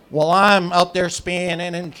 Well, I'm up there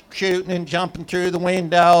spinning and shooting and jumping through the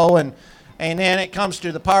window, and then it comes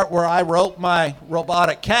to the part where I rope my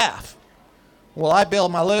robotic calf. Well, I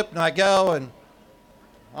build my loop, and I go, and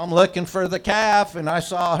I'm looking for the calf, and I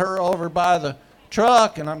saw her over by the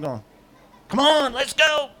truck, and I'm going, come on, let's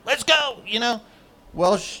go,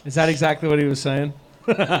 Well, Is that exactly what he was saying?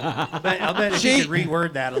 I bet if you could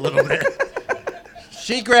reword that a little bit.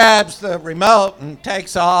 She grabs the remote and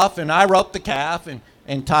takes off, and I rope the calf and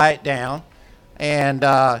tie it down. And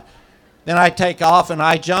then I take off, and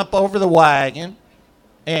I jump over the wagon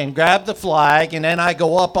and grab the flag, and then I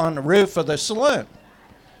go up on the roof of the saloon.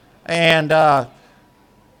 And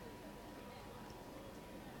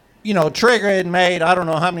Trigger had made, I don't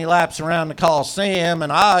know how many laps around the Coliseum,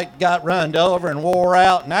 and I got runned over and wore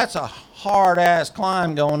out, and that's a hard-ass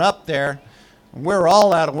climb going up there. We were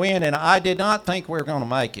all out of wind, and I did not think we were going to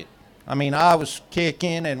make it. I mean, I was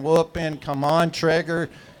kicking and whooping, come on, Trigger.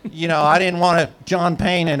 I didn't want to John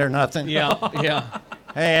Payne it or nothing. Yeah.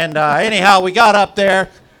 And anyhow, we got up there,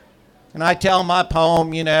 and I tell my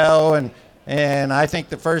poem, and I think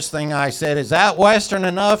the first thing I said, is that Western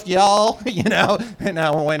enough, y'all? And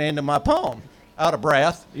I went into my poem, out of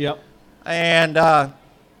breath. Yep. And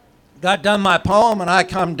got done my poem, and I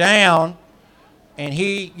come down, and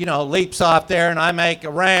he, leaps off there, and I make a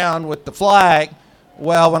round with the flag.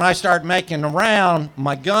 Well, when I started making a round,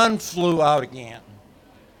 my gun flew out again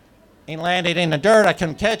and landed in the dirt. I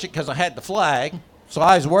couldn't catch it because I had the flag, so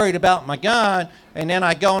I was worried about my gun. And then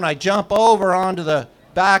I go and I jump over onto the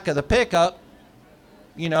back of the pickup,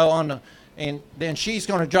 and then she's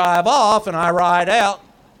going to drive off, and I ride out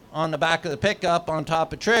on the back of the pickup on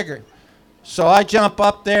top of Trigger. So I jump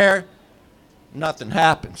up there, nothing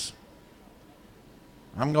happens.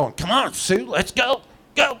 I'm going, come on, Sue, let's go.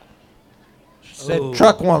 She said,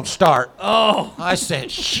 truck won't start. Oh. I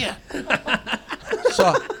said, shit.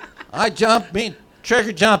 So I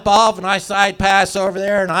Trigger jump off, and I side pass over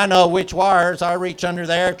there, and I know which wires. I reach under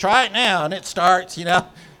there, try it now, and it starts,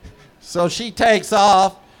 So she takes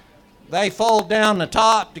off. They fold down the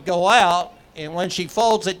top to go out, and when she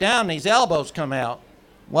folds it down, these elbows come out.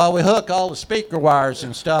 Well, we hook all the speaker wires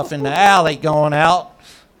and stuff in the alley going out.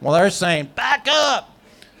 Well, they're saying, back up.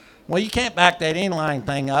 Well, you can't back that inline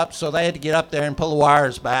thing up, so they had to get up there and pull the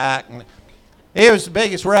wires back. And it was the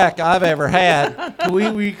biggest wreck I've ever had. Can we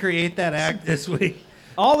recreate that act this week?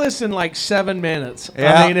 All this in like 7 minutes.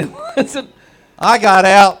 Yeah. I mean, I got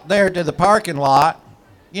out there to the parking lot.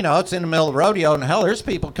 It's in the middle of the rodeo, and hell, there's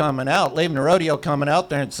people coming out, leaving the rodeo, coming out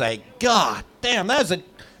there and say, God damn, that's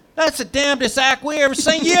the damnedest act we ever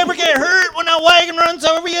seen. You ever get hurt when that wagon runs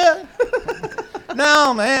over you?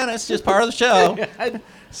 No, man, it's just part of the show.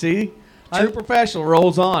 See, true professional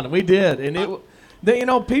rolls on. We did, and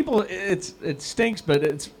people, it stinks, but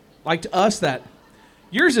it's like to us that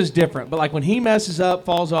yours is different. But like when he messes up,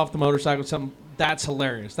 falls off the motorcycle, something that's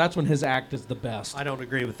hilarious. That's when his act is the best. I don't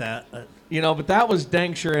agree with that. But that was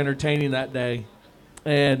dang sure entertaining that day,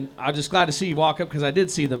 and I'm just glad to see you walk up because I did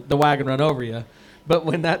see the wagon run over you. But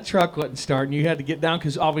when that truck wasn't starting, you had to get down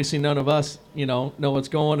because obviously none of us, know what's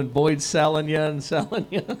going. And Boyd's selling you and selling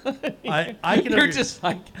you. You're just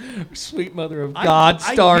like, sweet mother of God,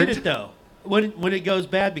 start. I get it though. When it goes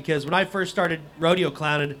bad, because when I first started rodeo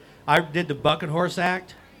clowning, I did the bucking horse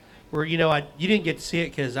act, where you didn't get to see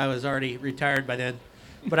it because I was already retired by then.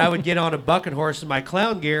 But I would get on a bucking horse in my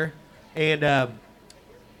clown gear, and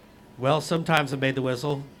sometimes I made the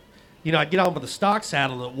whistle. I'd get on with a stock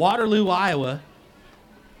saddle at Waterloo, Iowa.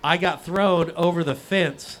 I got thrown over the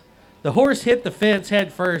fence. The horse hit the fence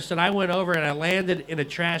head first, and I went over and I landed in a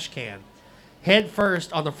trash can, head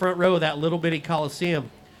first on the front row of that little bitty Coliseum.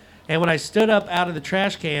 And when I stood up out of the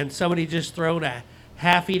trash can, somebody just thrown a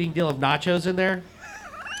half-eating deal of nachos in there.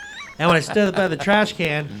 And when I stood up out of the trash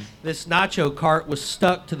can, this nacho cart was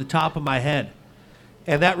stuck to the top of my head.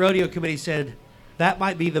 And that rodeo committee said, that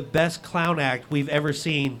might be the best clown act we've ever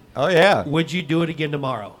seen. Oh, yeah. Would you do it again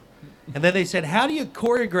tomorrow? And then they said, how do you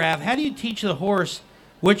teach the horse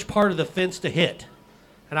which part of the fence to hit?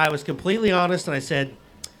 And I was completely honest, and I said,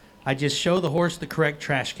 I just show the horse the correct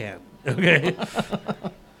trash can. Okay.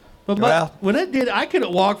 But when it did, I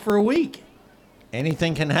couldn't walk for a week.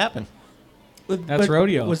 Anything can happen. That's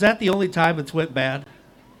rodeo. Was that the only time it's went bad?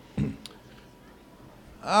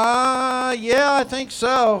 Yeah, I think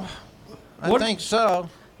so. I think so.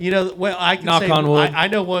 You know, well, I can Knock say on wood. I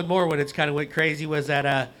know one more when it's kind of went crazy was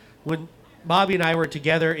that when Bobby and I were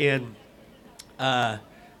together in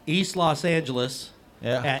East Los Angeles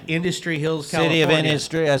at Industry Hills, City California. of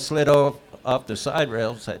Industry. I slid off the side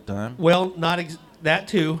rails that time. Well, not that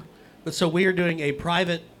too, but so we are doing a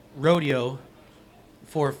private rodeo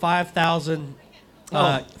for 5,000.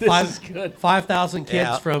 This is good. 5,000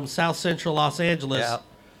 kids from South Central Los Angeles,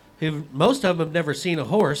 who most of them have never seen a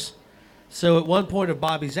horse. So at one point of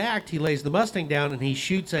Bobby's act, he lays the Mustang down and he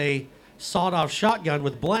shoots a sawed-off shotgun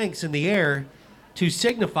with blanks in the air to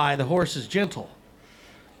signify the horse is gentle.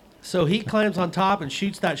 So he climbs on top and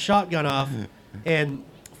shoots that shotgun off, and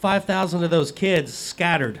 5,000 of those kids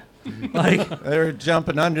scattered. Like they're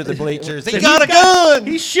jumping under the bleachers. He got a gun.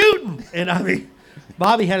 He's shooting, and I mean,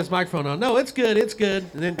 Bobby had his microphone on. No, it's good, it's good.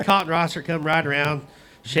 And then Cotton Rosser come right around,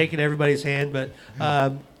 shaking everybody's hand. But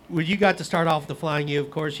when you got to start off the Flying U,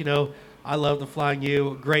 of course, you know I love the Flying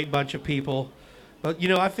U. Great bunch of people. But you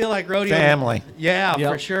know, I feel like rodeo family. Yeah,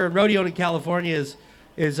 Yep. for sure. Rodeo in California is.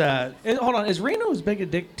 Hold on, is Reno as big a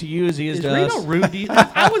dick to you as he is to Reno us? rude to you?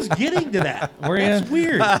 I was getting to that. Were ya? That's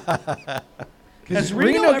weird. Because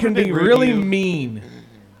Reno Reno ever can be been rude to really you? mean.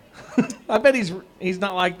 I bet he's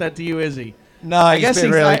not like that to you, is he? No, he's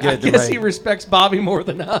been really good I to guess me. he respects Bobby more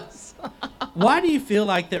than us. Why do you feel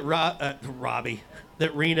like that,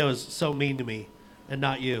 that Reno is so mean to me and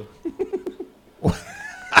not you?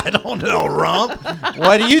 I don't know, Rump.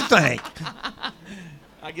 What do you think?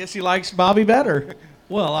 I guess he likes Bobby better.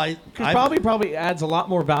 Well, Because Bobby probably adds a lot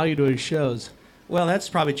more value to his shows. Well, that's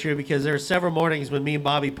probably true because there are several mornings when me and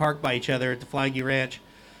Bobby park by each other at the Flying U Ranch.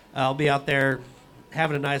 I'll be out there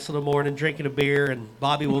having a nice little morning, drinking a beer, and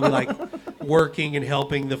Bobby will be like working and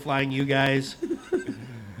helping the Flying U guys.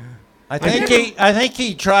 I think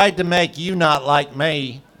he tried to make you not like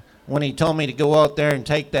me when he told me to go out there and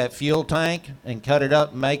take that fuel tank and cut it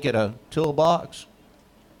up and make it a toolbox.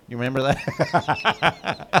 You remember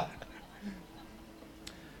that?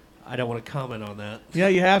 I don't want to comment on that. Yeah,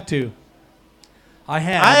 you have to. I I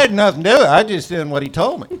had nothing to do with it. I just did what he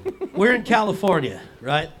told me. We're in California,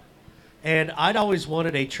 right? And I'd always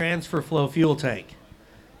wanted a transfer flow fuel tank.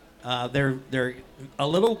 They're a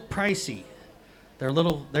little pricey. They're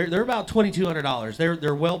about $2,200.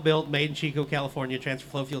 They're well built, made in Chico, California.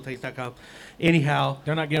 TransferFlowFuelTanks.com. Anyhow,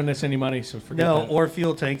 They're not giving us any money, so forget that. or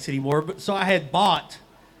fuel tanks anymore. But so I had bought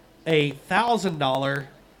a $1,000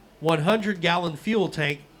 100-gallon fuel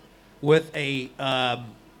tank with a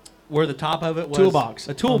where the top of it was Toolbox.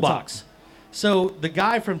 a toolbox. So the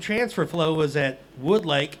guy from Transfer Flow was at Wood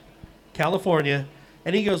Lake, California,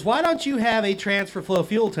 and he goes, "Why don't you have a Transfer Flow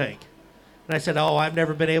fuel tank?" And I said, "Oh, I've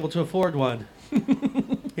never been able to afford one."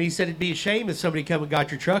 And he said, "It'd be a shame if somebody come and got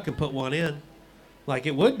your truck and put one in." Like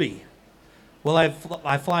it would be. Well,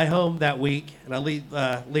 I fly home that week and I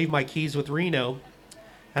leave my keys with Reno,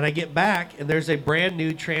 and I get back and there's a brand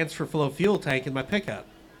new Transfer Flow fuel tank in my pickup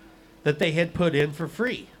that they had put in for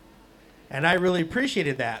free. And I really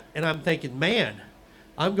appreciated that. And I'm thinking, man,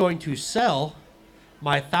 I'm going to sell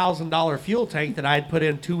my $1,000 fuel tank that I had put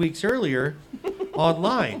in 2 weeks earlier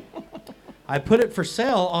online. I put it for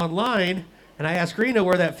sale online, and I asked Reno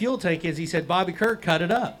where that fuel tank is. He said, "Bobby Kirk cut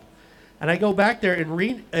it up." And I go back there,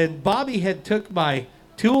 and Bobby had took my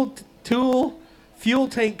tool fuel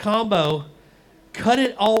tank combo, cut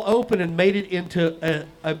it all open, and made it into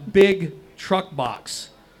a big truck box.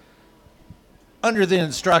 Under the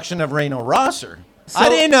instruction of Reno Rosser. So- I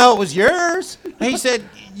didn't know it was yours. He said,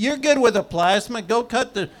 "You're good with a plasma. Go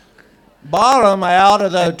cut the bottom out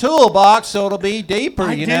of the toolbox so it'll be deeper,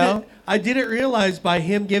 I didn't realize by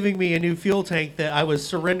him giving me a new fuel tank that I was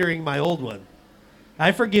surrendering my old one.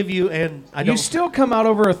 I forgive you, and I don't. You still come out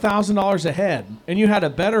over $1,000 ahead, and you had a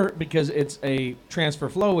better because it's a transfer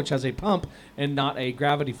flow, which has a pump and not a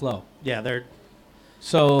gravity flow. Yeah, they're.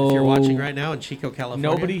 So If you're watching right now in Chico, California.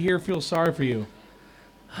 nobody here feels sorry for you.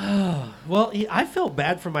 Well, I felt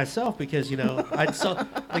bad for myself because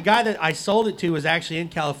the guy that I sold it to was actually in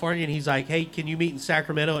California, and he's like, "Hey, can you meet in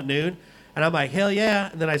Sacramento at noon?" And I'm like, "Hell yeah!"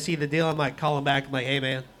 And then I see the deal. I'm like, calling back. I'm like, "Hey,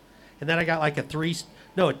 man," and then I got like a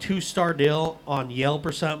 2-star deal on Yelp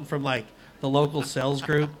or something from like the local sales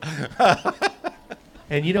group.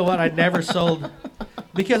 And you know what? I never sold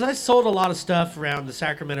because I sold a lot of stuff around the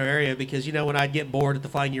Sacramento area because, when I'd get bored at the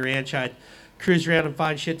Flying U Ranch, I'd cruise around and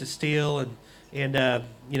find shit to steal and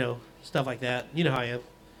stuff like that. You know how I am.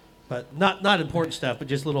 But not important stuff, but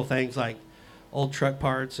just little things like old truck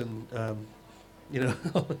parts and,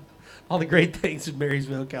 all the great things in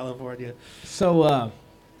Marysville, California. So,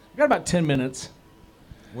 we got about 10 minutes.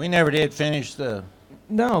 We never did finish the.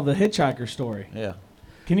 No, the hitchhiker story. Yeah.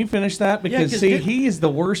 Can you finish that? Because, he is the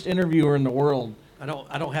worst interviewer in the world. I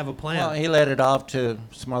don't have a plan. Well, he let it off to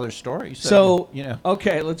some other stories. So,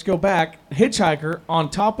 okay, let's go back. Hitchhiker on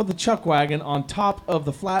top of the chuck wagon, on top of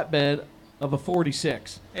the flatbed of a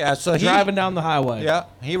 46. Yeah, so driving down the highway. Yeah,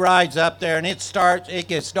 he rides up there, and it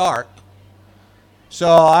gets dark.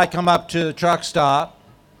 So I come up to the truck stop,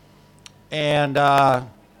 and I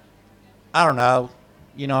don't know.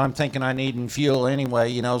 I'm thinking I need fuel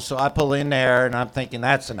anyway, so I pull in there, and I'm thinking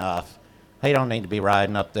that's enough. He don't need to be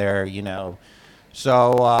riding up there,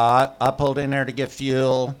 So I pulled in there to get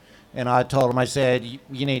fuel, and I told him, I said,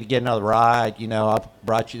 you need to get another ride. I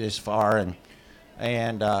brought you this far, and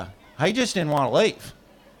he just didn't want to leave.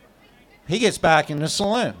 He gets back in the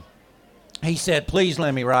saloon. He said, please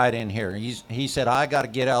let me ride in here. He said, I got to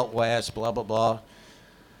get out west, blah, blah, blah.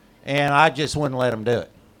 And I just wouldn't let him do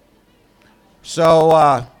it. So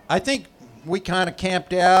I think we kind of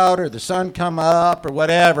camped out, or the sun come up, or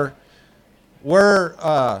whatever.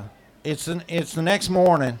 It's the next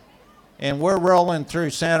morning, and we're rolling through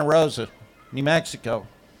Santa Rosa, New Mexico.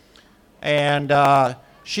 And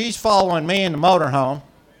she's following me in the motorhome.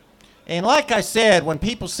 And like I said, when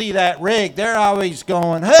people see that rig, they're always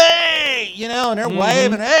going, hey, and they're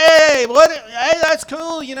waving, hey, that's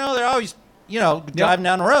cool. They're always, driving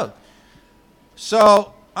down the road.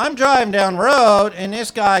 So I'm driving down the road, and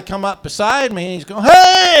this guy come up beside me, and he's going,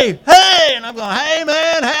 hey, and I'm going, hey,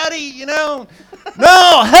 man, howdy, No,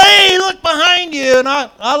 hey, look behind you. And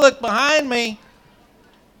I look behind me.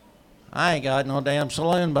 I ain't got no damn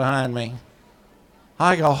saloon behind me.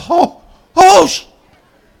 I go,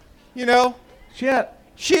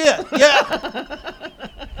 Shit, yeah.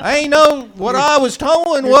 I ain't know what I was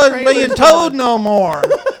towing wasn't being towed no more.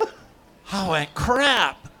 I went,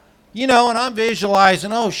 crap. And I'm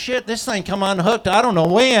visualizing, oh, shit, this thing come unhooked. I don't know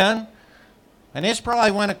when. And this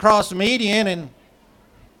probably went across the median and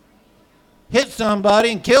hit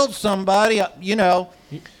somebody and killed somebody,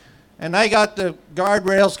 And they got the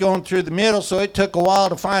guardrails going through the middle, so it took a while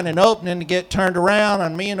to find an opening to get turned around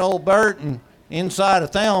on me and old Bert and inside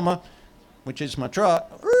of Thelma, which is my truck.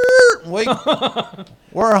 We're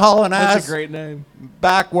hauling ass. That's a great name.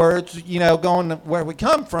 Backwards, going to where we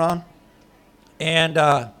come from.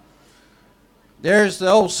 And there's the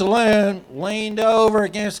old saloon leaned over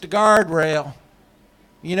against the guardrail.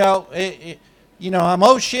 I'm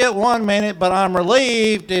oh shit 1 minute, but I'm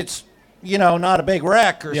relieved it's, not a big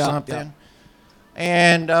wreck or something.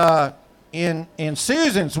 Yeah. And in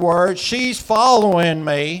Susan's words, she's following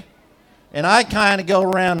me, and I kind of go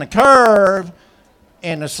around the curve,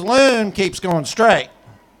 and the saloon keeps going straight.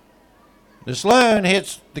 The saloon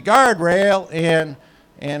hits the guardrail,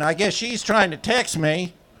 and I guess she's trying to text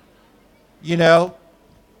me,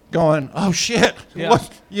 going, oh shit,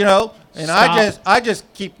 what, and stop. I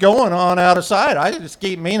just keep going on out of sight. I just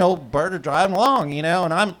keep me and old Bert are driving along,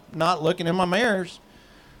 and I'm not looking in my mirrors.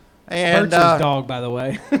 And Bert's his dog, by the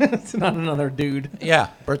way. It's not another dude. Yeah,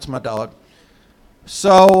 Bert's my dog.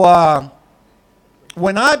 So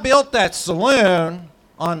when I built that saloon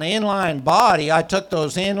on the inline body, I took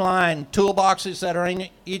those inline toolboxes that are in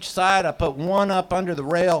each side. I put one up under the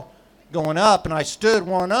rail going up, and I stood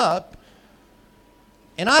one up.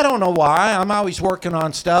 And I don't know why. I'm always working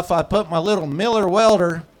on stuff. I put my little Miller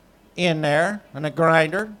welder in there and a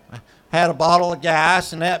grinder. I had a bottle of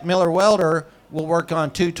gas, and that Miller welder will work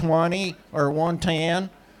on 220 or 110.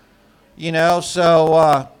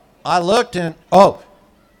 So I looked, and, the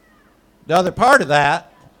other part of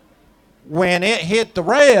that, when it hit the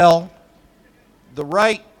rail, the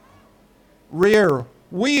right rear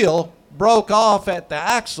wheel broke off at the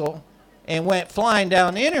axle and went flying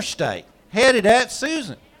down the interstate, headed at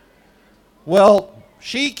Susan. Well,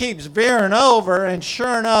 she keeps veering over, and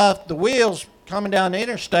sure enough, the wheel's coming down the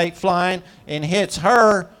interstate flying and hits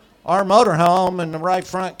our motorhome in the right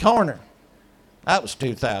front corner. That was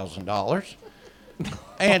 $2,000.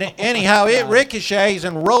 And anyhow, it ricochets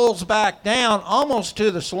and rolls back down almost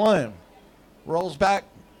to the saloon. Rolls back.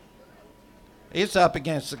 It's up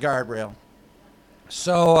against the guardrail.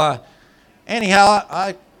 So anyhow,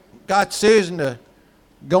 I got Susan to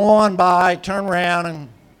go on by, turn around, and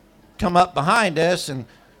come up behind us, and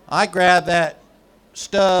I grabbed that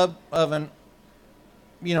stub of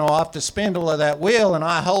off the spindle of that wheel, and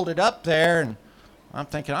I hold it up there, and I'm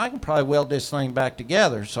thinking I can probably weld this thing back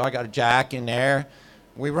together. So I got a jack in there.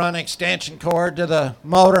 We run an extension cord to the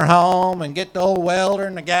motor home and get the old welder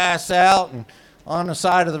and the gas out. And on the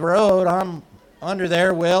side of the road, I'm under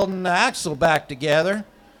there welding the axle back together.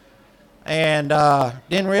 And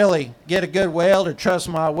didn't really get a good weld or trust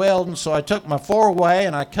my welding. So I took my 4-way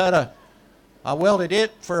and I welded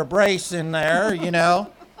it for a brace in there, you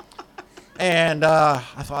know. And I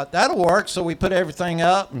thought that'll work. So we put everything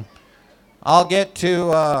up, and I'll get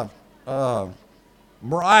to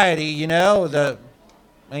Variety, you know,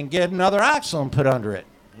 and get another axle and put under it.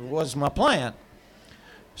 It was my plan.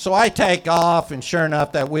 So I take off, and sure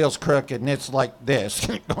enough, that wheel's crooked, and it's like this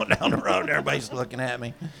going down the road. And everybody's looking at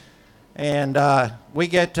me. And we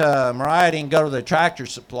get to Variety and go to the Tractor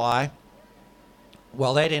Supply.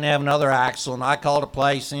 Well, they didn't have another axle, and I called a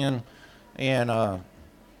place in the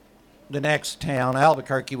next town,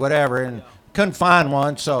 Albuquerque, whatever, and couldn't find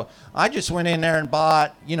one. So I just went in there and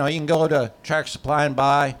bought, you know, you can go to Tractor Supply and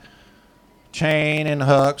buy chain and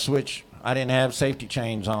hooks, which I didn't have safety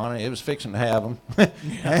chains on. It was fixing to have them.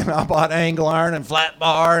 And I bought angle iron and flat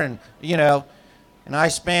bar, and, you know, and I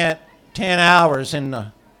spent 10 hours in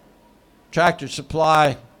the Tractor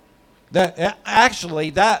Supply.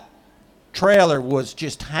 That trailer was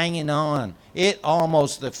just hanging on. It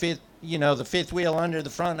almost, the fifth wheel under the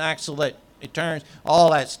front axle that it turns,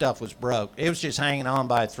 all that stuff was broke. It was just hanging on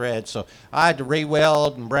by a thread. So I had to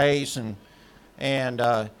re-weld and brace, and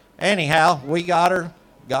anyhow, we got her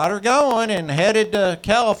going and headed to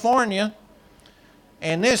California.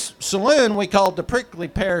 And this saloon we called the Prickly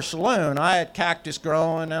Pear Saloon. I had cactus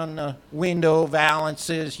growing on the window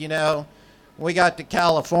valances, you know. We got to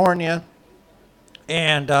California,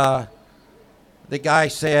 and the guy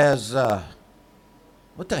says,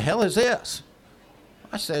 "What the hell is this?"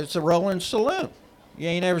 I said, "It's a rolling saloon. You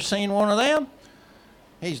ain't ever seen one of them?"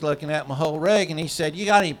 He's looking at my whole rig, and he said, "You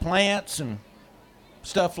got any plants and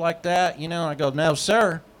stuff like that?" You know, and I go, "No,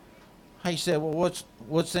 sir." He said, "Well,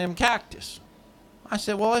 what's them cactus?" I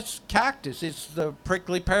said, "Well, it's cactus. It's the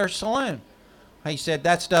Prickly Pear Saloon." He said,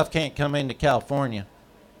 "That stuff can't come into California."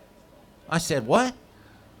 I said, "What?"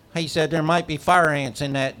 He said, "There might be fire ants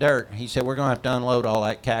in that dirt." He said, "We're going to have to unload all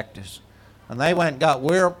that cactus." And they went and got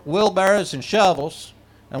wheelbarrows and shovels,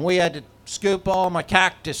 and we had to scoop all my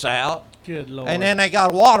cactus out. Good Lord. And then they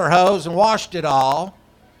got a water hose and washed it all.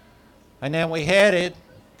 And then we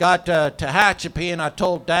got to Tehachapi, and I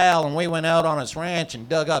told Dal, and we went out on his ranch and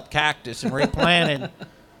dug up cactus and replanted.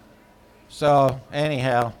 So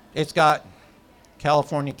anyhow, it's got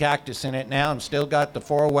California cactus in it now, and still got the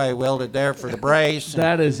 4-way welded there for the brace.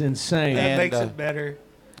 That is insane. That makes it better.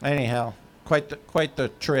 Anyhow, quite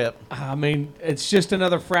the trip. I mean, it's just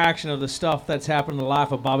another fraction of the stuff that's happened in the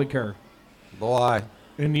life of Bobby Kerr. Boy.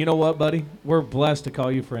 And you know what, buddy? We're blessed to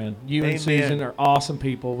call you friend. You Amen. and Susan are awesome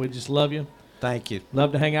people. We just love you. Thank you.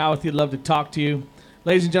 Love to hang out with you. Love to talk to you.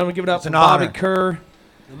 Ladies and gentlemen, give it up It's for an Bobby honor. Kerr.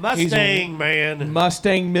 The Mustang, man.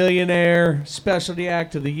 Mustang millionaire, specialty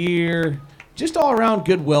act of the year. Just all around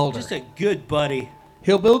good welder. Just a good buddy.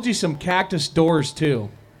 He'll build you some cactus doors too.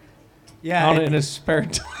 Yeah. In his spare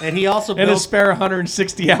time. And he also In his spare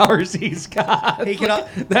 160 hours he's got.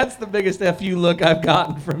 That's the biggest FU look I've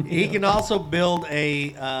gotten from him. He can also build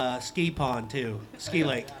a ski pond too. Ski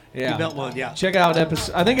lake. Yeah. He built one, yeah. Check out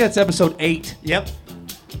episode, I think that's episode 8. Yep.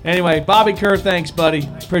 Anyway, Bobby Kerr, thanks, buddy.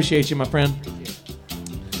 Appreciate you, my friend.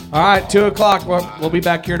 All right, 2 o'clock. We'll be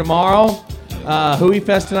back here tomorrow. Hui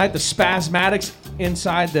Fest tonight, the Spasmatics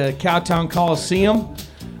inside the Cowtown Coliseum.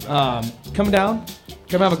 Come down.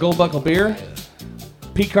 Come have a Gold Buckle beer.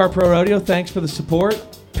 Pete Car Pro Rodeo, thanks for the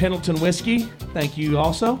support. Pendleton Whiskey, thank you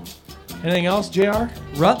also. Anything else, JR?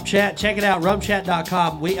 Rump Chat, check it out,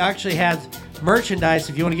 rumpchat.com. We actually have merchandise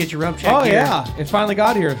if you want to get your Rump Chat Oh, gear. yeah. It finally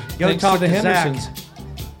got here. Go Thanks talk to the to Zach. Hendersons.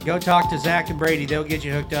 Go talk to Zach and Brady. They'll get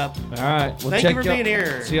you hooked up. All right. Well, Thank you for being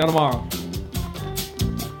here. See you tomorrow.